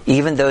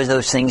 Even though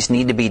those things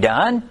need to be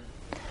done,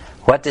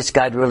 what does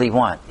God really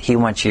want? He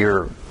wants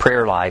your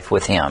prayer life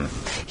with Him.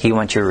 He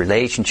wants your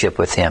relationship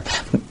with Him.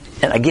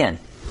 And again,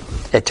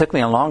 it took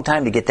me a long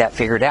time to get that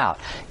figured out.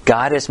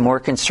 God is more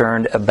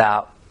concerned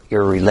about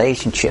your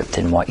relationship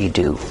than what you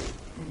do.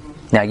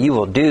 Now, you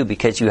will do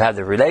because you have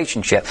the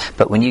relationship,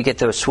 but when you get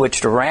those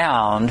switched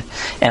around,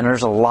 and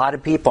there's a lot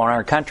of people in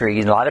our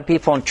country, a lot of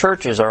people in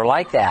churches are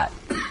like that.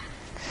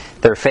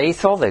 They're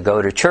faithful, they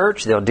go to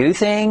church, they'll do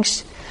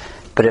things,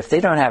 but if they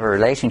don't have a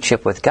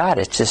relationship with God,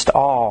 it's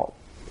all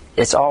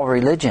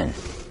religion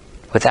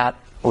without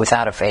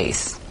a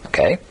faith.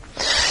 Okay?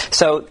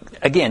 So,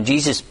 again,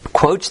 Jesus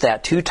quotes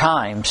that 2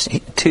 times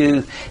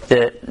to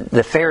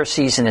the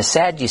Pharisees and the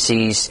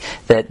Sadducees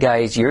that,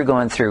 guys, you're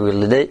going through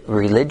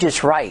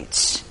religious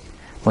rites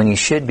when you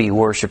should be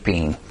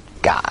worshiping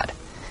God.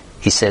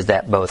 He says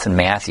that both in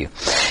Matthew.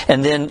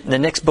 And then the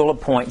next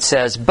bullet point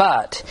says,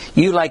 but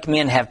you like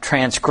men have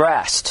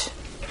transgressed.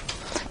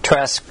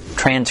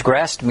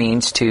 Transgressed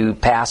means to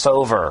pass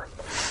over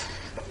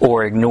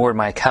or ignore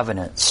my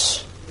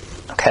covenants.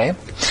 Okay?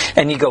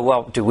 And you go,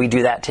 well, do we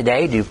do that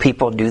today? Do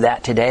people do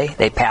that today?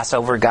 They pass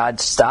over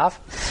God's stuff?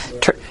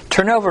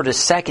 Turn over to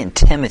 2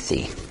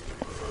 Timothy.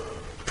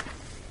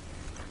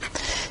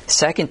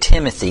 2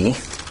 Timothy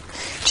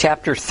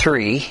chapter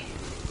 3.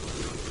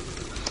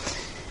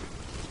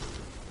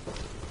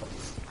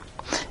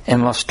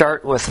 And we'll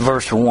start with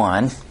verse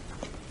 1.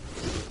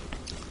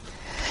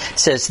 It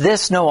says,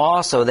 this know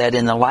also that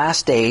in the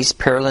last days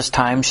perilous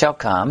times shall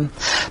come,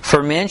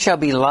 for men shall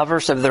be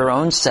lovers of their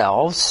own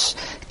selves,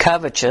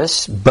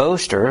 covetous,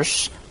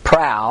 boasters,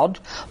 proud,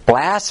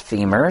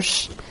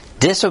 blasphemers,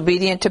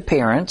 disobedient to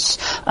parents,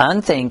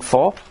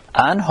 unthankful,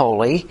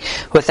 unholy,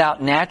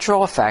 without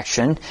natural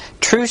affection,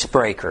 truce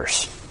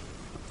breakers.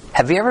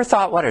 Have you ever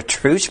thought what a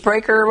truce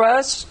breaker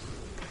was?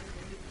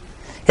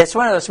 It's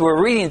one of those,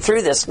 we're reading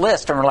through this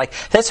list and we're like,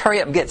 let's hurry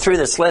up and get through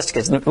this list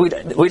because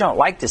we don't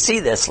like to see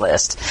this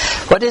list.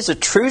 What is a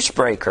truce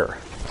breaker?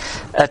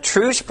 A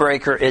truce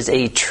breaker is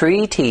a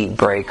treaty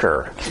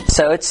breaker.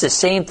 So it's the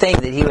same thing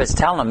that he was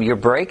telling them, you're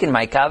breaking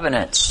my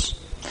covenants.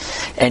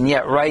 And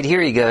yet right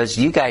here he goes,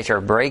 you guys are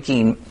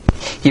breaking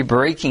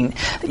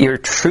your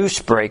truce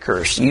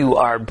breakers. You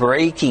are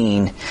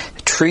breaking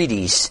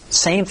treaties.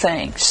 Same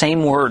thing,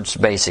 same words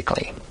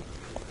basically.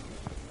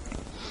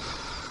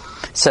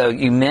 So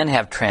you men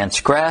have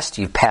transgressed,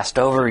 you've passed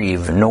over,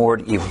 you've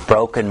ignored, you've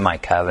broken my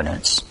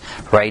covenants.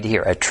 Right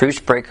here, a truce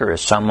breaker is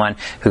someone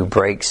who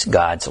breaks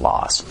God's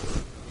laws.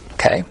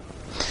 Okay?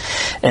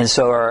 And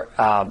so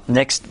our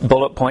next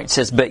bullet point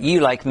says, but you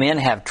like men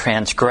have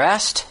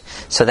transgressed.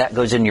 So that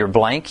goes in your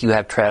blank. You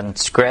have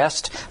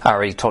transgressed. I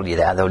already told you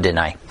that though, didn't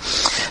I?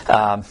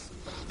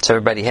 So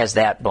everybody has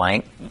that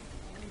blank.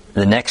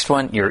 The next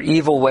one, your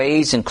evil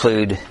ways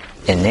include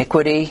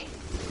iniquity.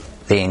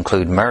 They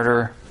include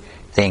murder.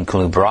 They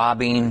include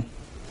robbing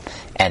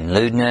and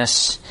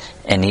lewdness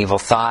and evil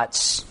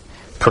thoughts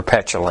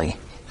perpetually.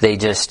 They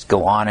just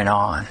go on and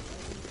on.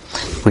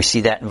 We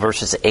see that in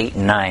verses 8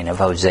 and 9 of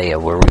Hosea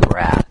where we were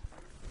at.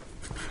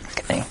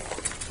 Okay.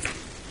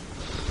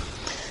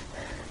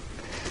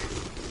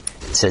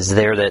 It says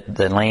there that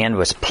the land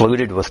was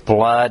polluted with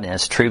blood, and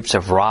as troops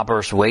of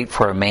robbers wait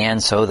for a man,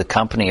 so the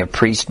company of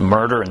priests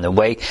murder in the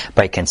way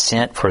by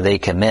consent, for they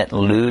commit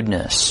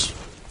lewdness.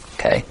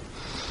 Okay.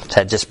 So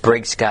that just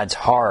breaks God's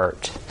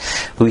heart.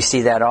 We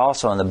see that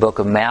also in the book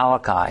of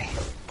Malachi.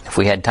 If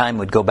we had time,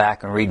 we'd go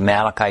back and read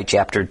Malachi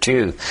chapter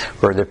 2,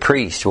 where the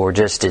priests were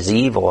just as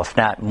evil, if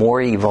not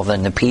more evil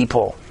than the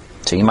people.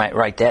 So you might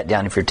write that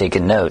down if you're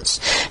taking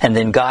notes. And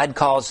then God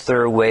calls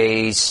their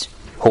ways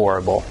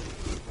horrible.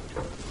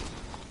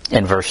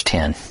 In verse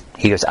 10,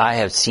 he goes, I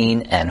have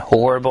seen an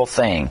horrible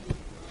thing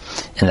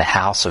in the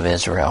house of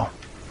Israel.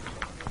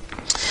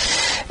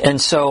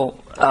 And so,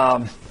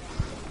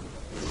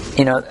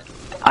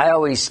 I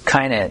always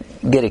kind of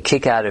get a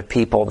kick out of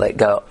people that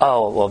go,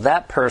 oh, well,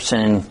 that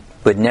person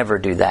would never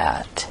do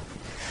that.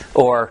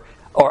 Or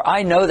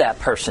I know that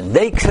person.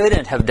 They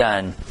couldn't have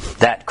done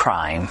that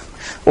crime.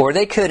 Or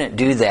they couldn't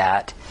do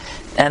that.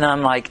 And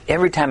I'm like,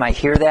 every time I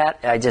hear that,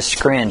 I just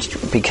cringe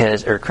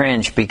because,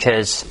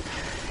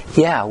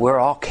 yeah, we're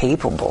all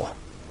capable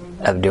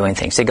of doing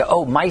things. They go,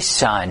 oh, my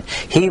son,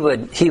 he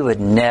would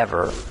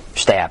never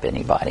stab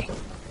anybody.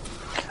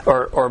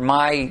 Or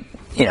my,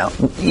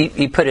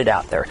 you put it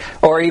out there.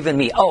 Or even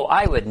me, oh,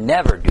 I would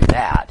never do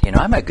that.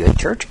 I'm a good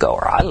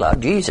churchgoer. I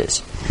love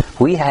Jesus.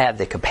 We have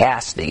the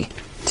capacity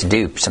to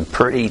do some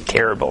pretty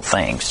terrible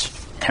things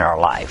in our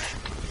life.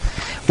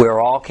 We're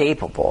all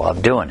capable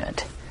of doing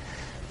it.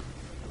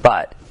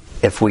 But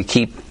if we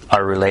keep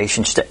our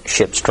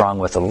relationship strong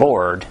with the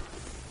Lord,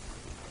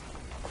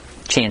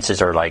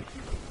 chances are like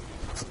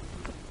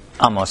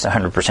almost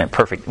 100%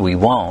 perfect. We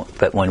won't.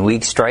 But when we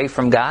stray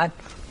from God,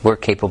 we're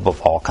capable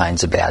of all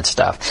kinds of bad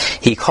stuff.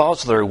 He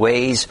calls their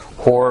ways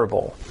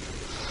horrible.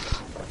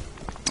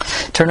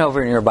 Turn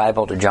over in your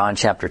Bible to John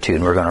chapter 2,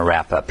 and we're going to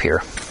wrap up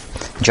here.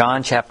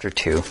 John chapter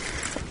 2.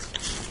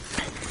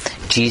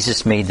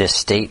 Jesus made this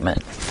statement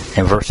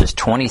in verses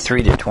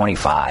 23 to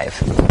 25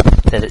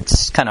 that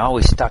it's kind of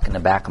always stuck in the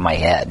back of my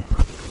head.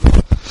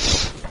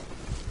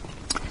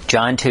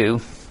 John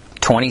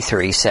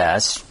 2:23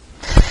 says,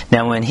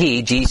 now when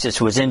he,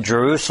 Jesus, was in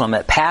Jerusalem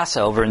at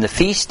Passover and the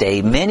feast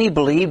day, many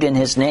believed in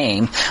his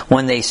name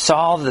when they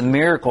saw the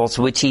miracles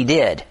which he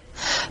did.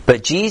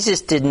 But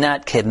Jesus did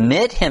not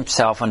commit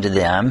himself unto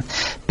them,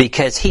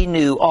 because he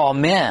knew all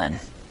men,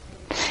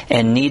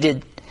 and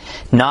needed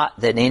not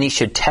that any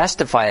should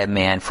testify of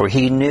man, for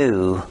he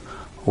knew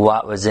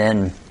what was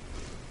in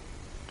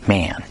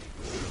man.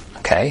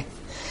 Okay?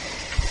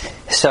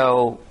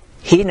 So,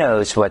 he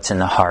knows what's in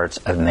the hearts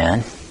of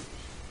men.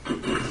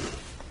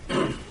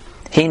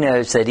 He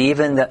knows that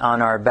even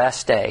on our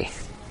best day,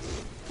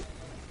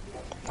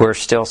 we're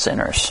still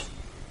sinners.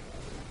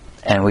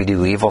 And we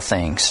do evil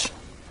things.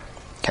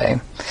 Okay?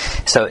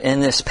 So in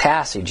this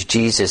passage,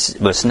 Jesus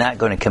was not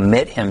going to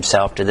commit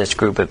himself to this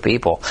group of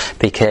people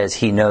because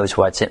he knows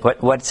what's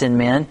in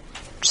men?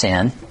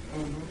 Sin.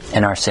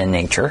 And our sin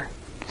nature.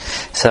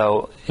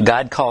 So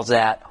God calls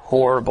that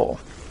horrible.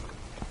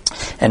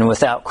 And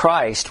without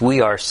Christ,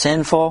 we are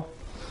sinful,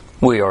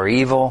 we are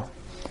evil,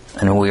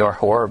 and we are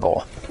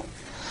horrible.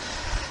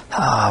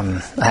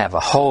 I have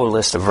a whole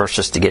list of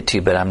verses to get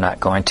to, but I'm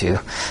not going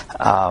to.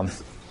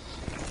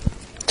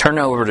 Turn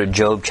over to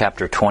Job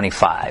chapter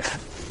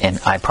 25, and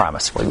I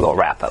promise we will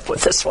wrap up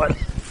with this one.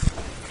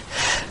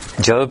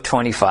 Job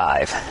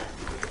 25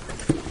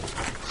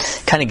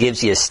 kind of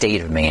gives you a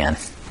state of man.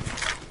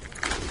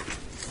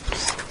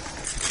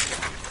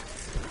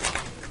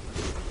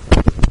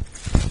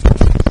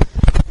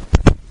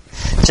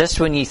 Just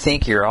when you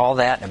think you're all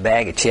that in a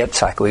bag of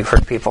chips, like we've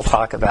heard people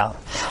talk about.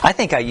 I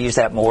think I use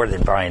that more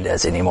than Brian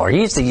does anymore.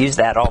 He used to use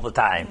that all the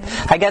time.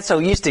 I got so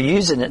used to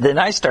using it, then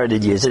I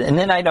started using it, and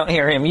then I don't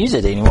hear him use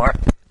it anymore.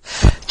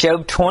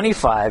 Job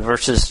 25,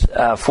 verses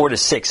 4 to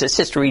 6. Let's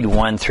just read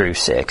 1 through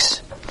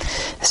 6.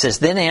 It says,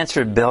 Then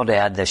answered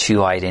Bildad the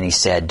Shuhite, and he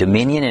said,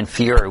 Dominion and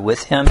fear are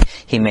with him.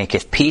 He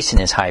maketh peace in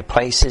his high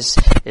places.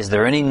 Is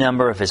there any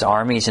number of his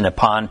armies, and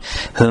upon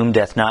whom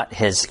doth not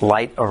his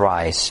light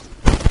arise?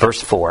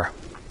 Verse 4.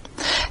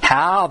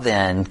 How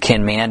then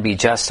can man be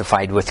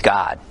justified with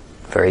God?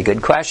 Very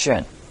good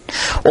question.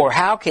 Or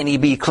how can he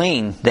be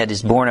clean that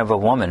is born of a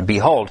woman?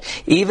 Behold,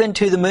 even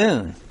to the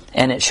moon,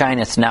 and it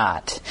shineth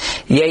not.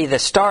 Yea, the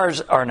stars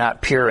are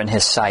not pure in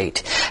his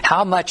sight.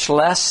 How much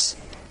less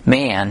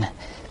man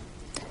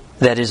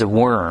that is a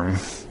worm,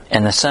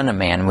 and the Son of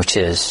Man which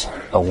is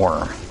a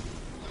worm.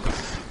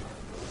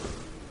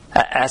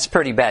 That's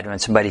pretty bad when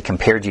somebody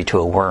compared you to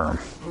a worm.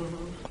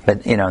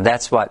 But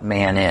that's what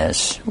man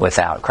is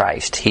without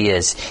Christ. He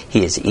is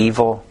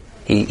evil.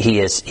 He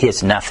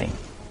is nothing.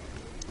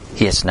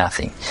 He is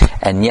nothing.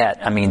 And yet,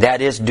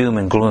 that is doom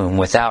and gloom.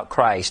 Without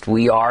Christ,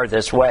 we are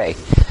this way.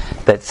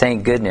 But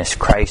thank goodness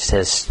Christ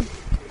has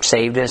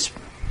saved us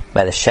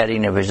by the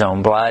shedding of His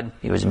own blood.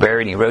 He was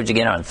buried and He rose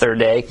again on the third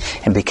day.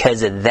 And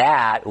because of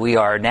that, we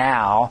are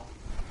now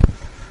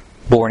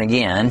born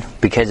again.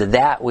 Because of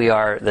that, we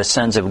are the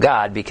sons of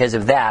God. Because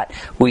of that,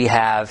 we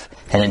have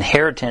an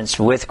inheritance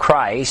with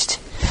Christ.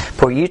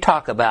 For you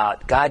talk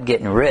about God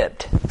getting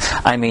ripped.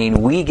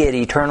 We get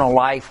eternal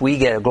life, we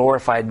get a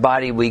glorified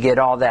body, we get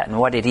all that. And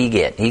what did He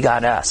get? He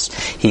got us.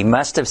 He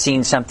must have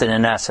seen something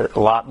in us a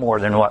lot more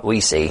than what we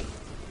see.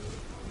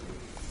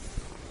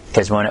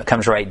 Because when it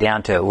comes right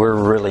down to it, we're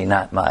really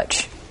not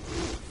much.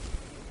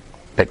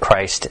 But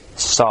Christ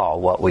saw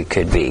what we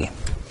could be,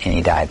 and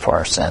He died for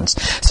our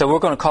sins. So we're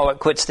going to call it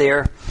quits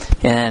there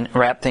and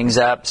wrap things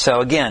up. So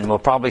again, we'll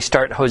probably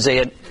start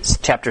Hosea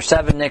chapter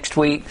 7 next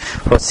week.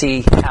 We'll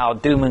see how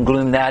doom and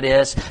gloom that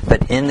is.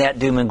 But in that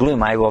doom and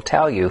gloom, I will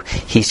tell you,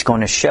 He's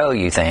going to show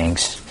you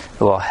things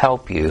that will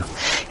help you.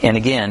 And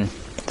again,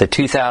 the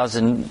 2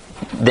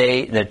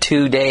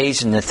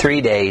 days and the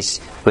 3 days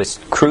was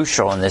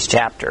crucial in this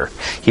chapter.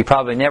 You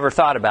probably never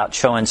thought about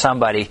showing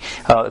somebody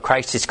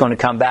Christ is going to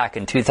come back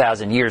in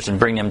 2,000 years and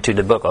bring them to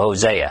the book of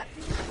Hosea.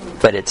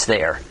 But it's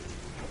there.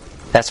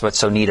 That's what's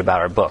so neat about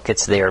our book.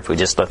 It's there if we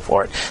just look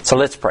for it. So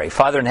let's pray.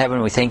 Father in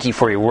heaven, we thank You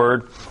for Your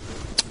word.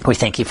 We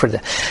thank You for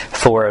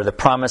the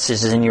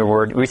promises in Your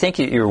word. We thank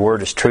You that Your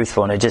word is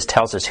truthful and it just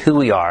tells us who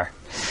we are.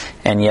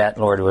 And yet,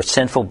 Lord, we're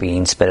sinful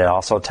beings, but it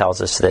also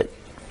tells us that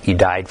You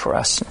died for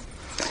us.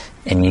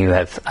 And You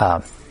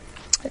have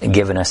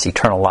given us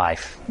eternal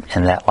life,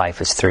 and that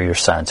life is through Your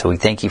Son. So we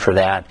thank You for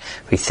that.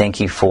 We thank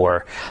You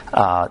for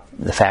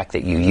the fact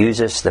that You use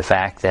us, the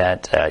fact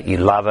that You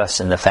love us,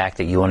 and the fact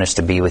that You want us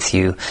to be with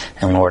You.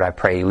 And Lord, I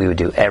pray we would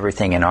do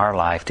everything in our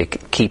life to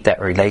keep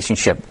that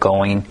relationship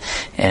going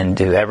and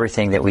do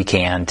everything that we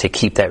can to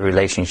keep that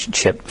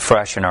relationship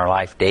fresh in our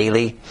life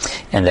daily,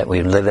 and that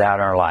we live it out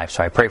in our life.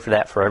 So I pray for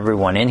that for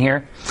everyone in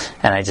here,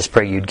 and I just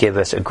pray You'd give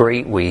us a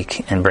great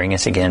week and bring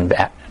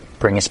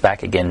us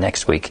back again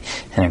next week.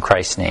 And in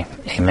Christ's name,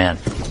 amen.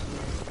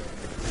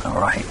 All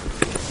right.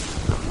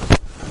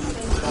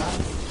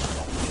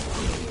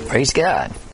 Praise God.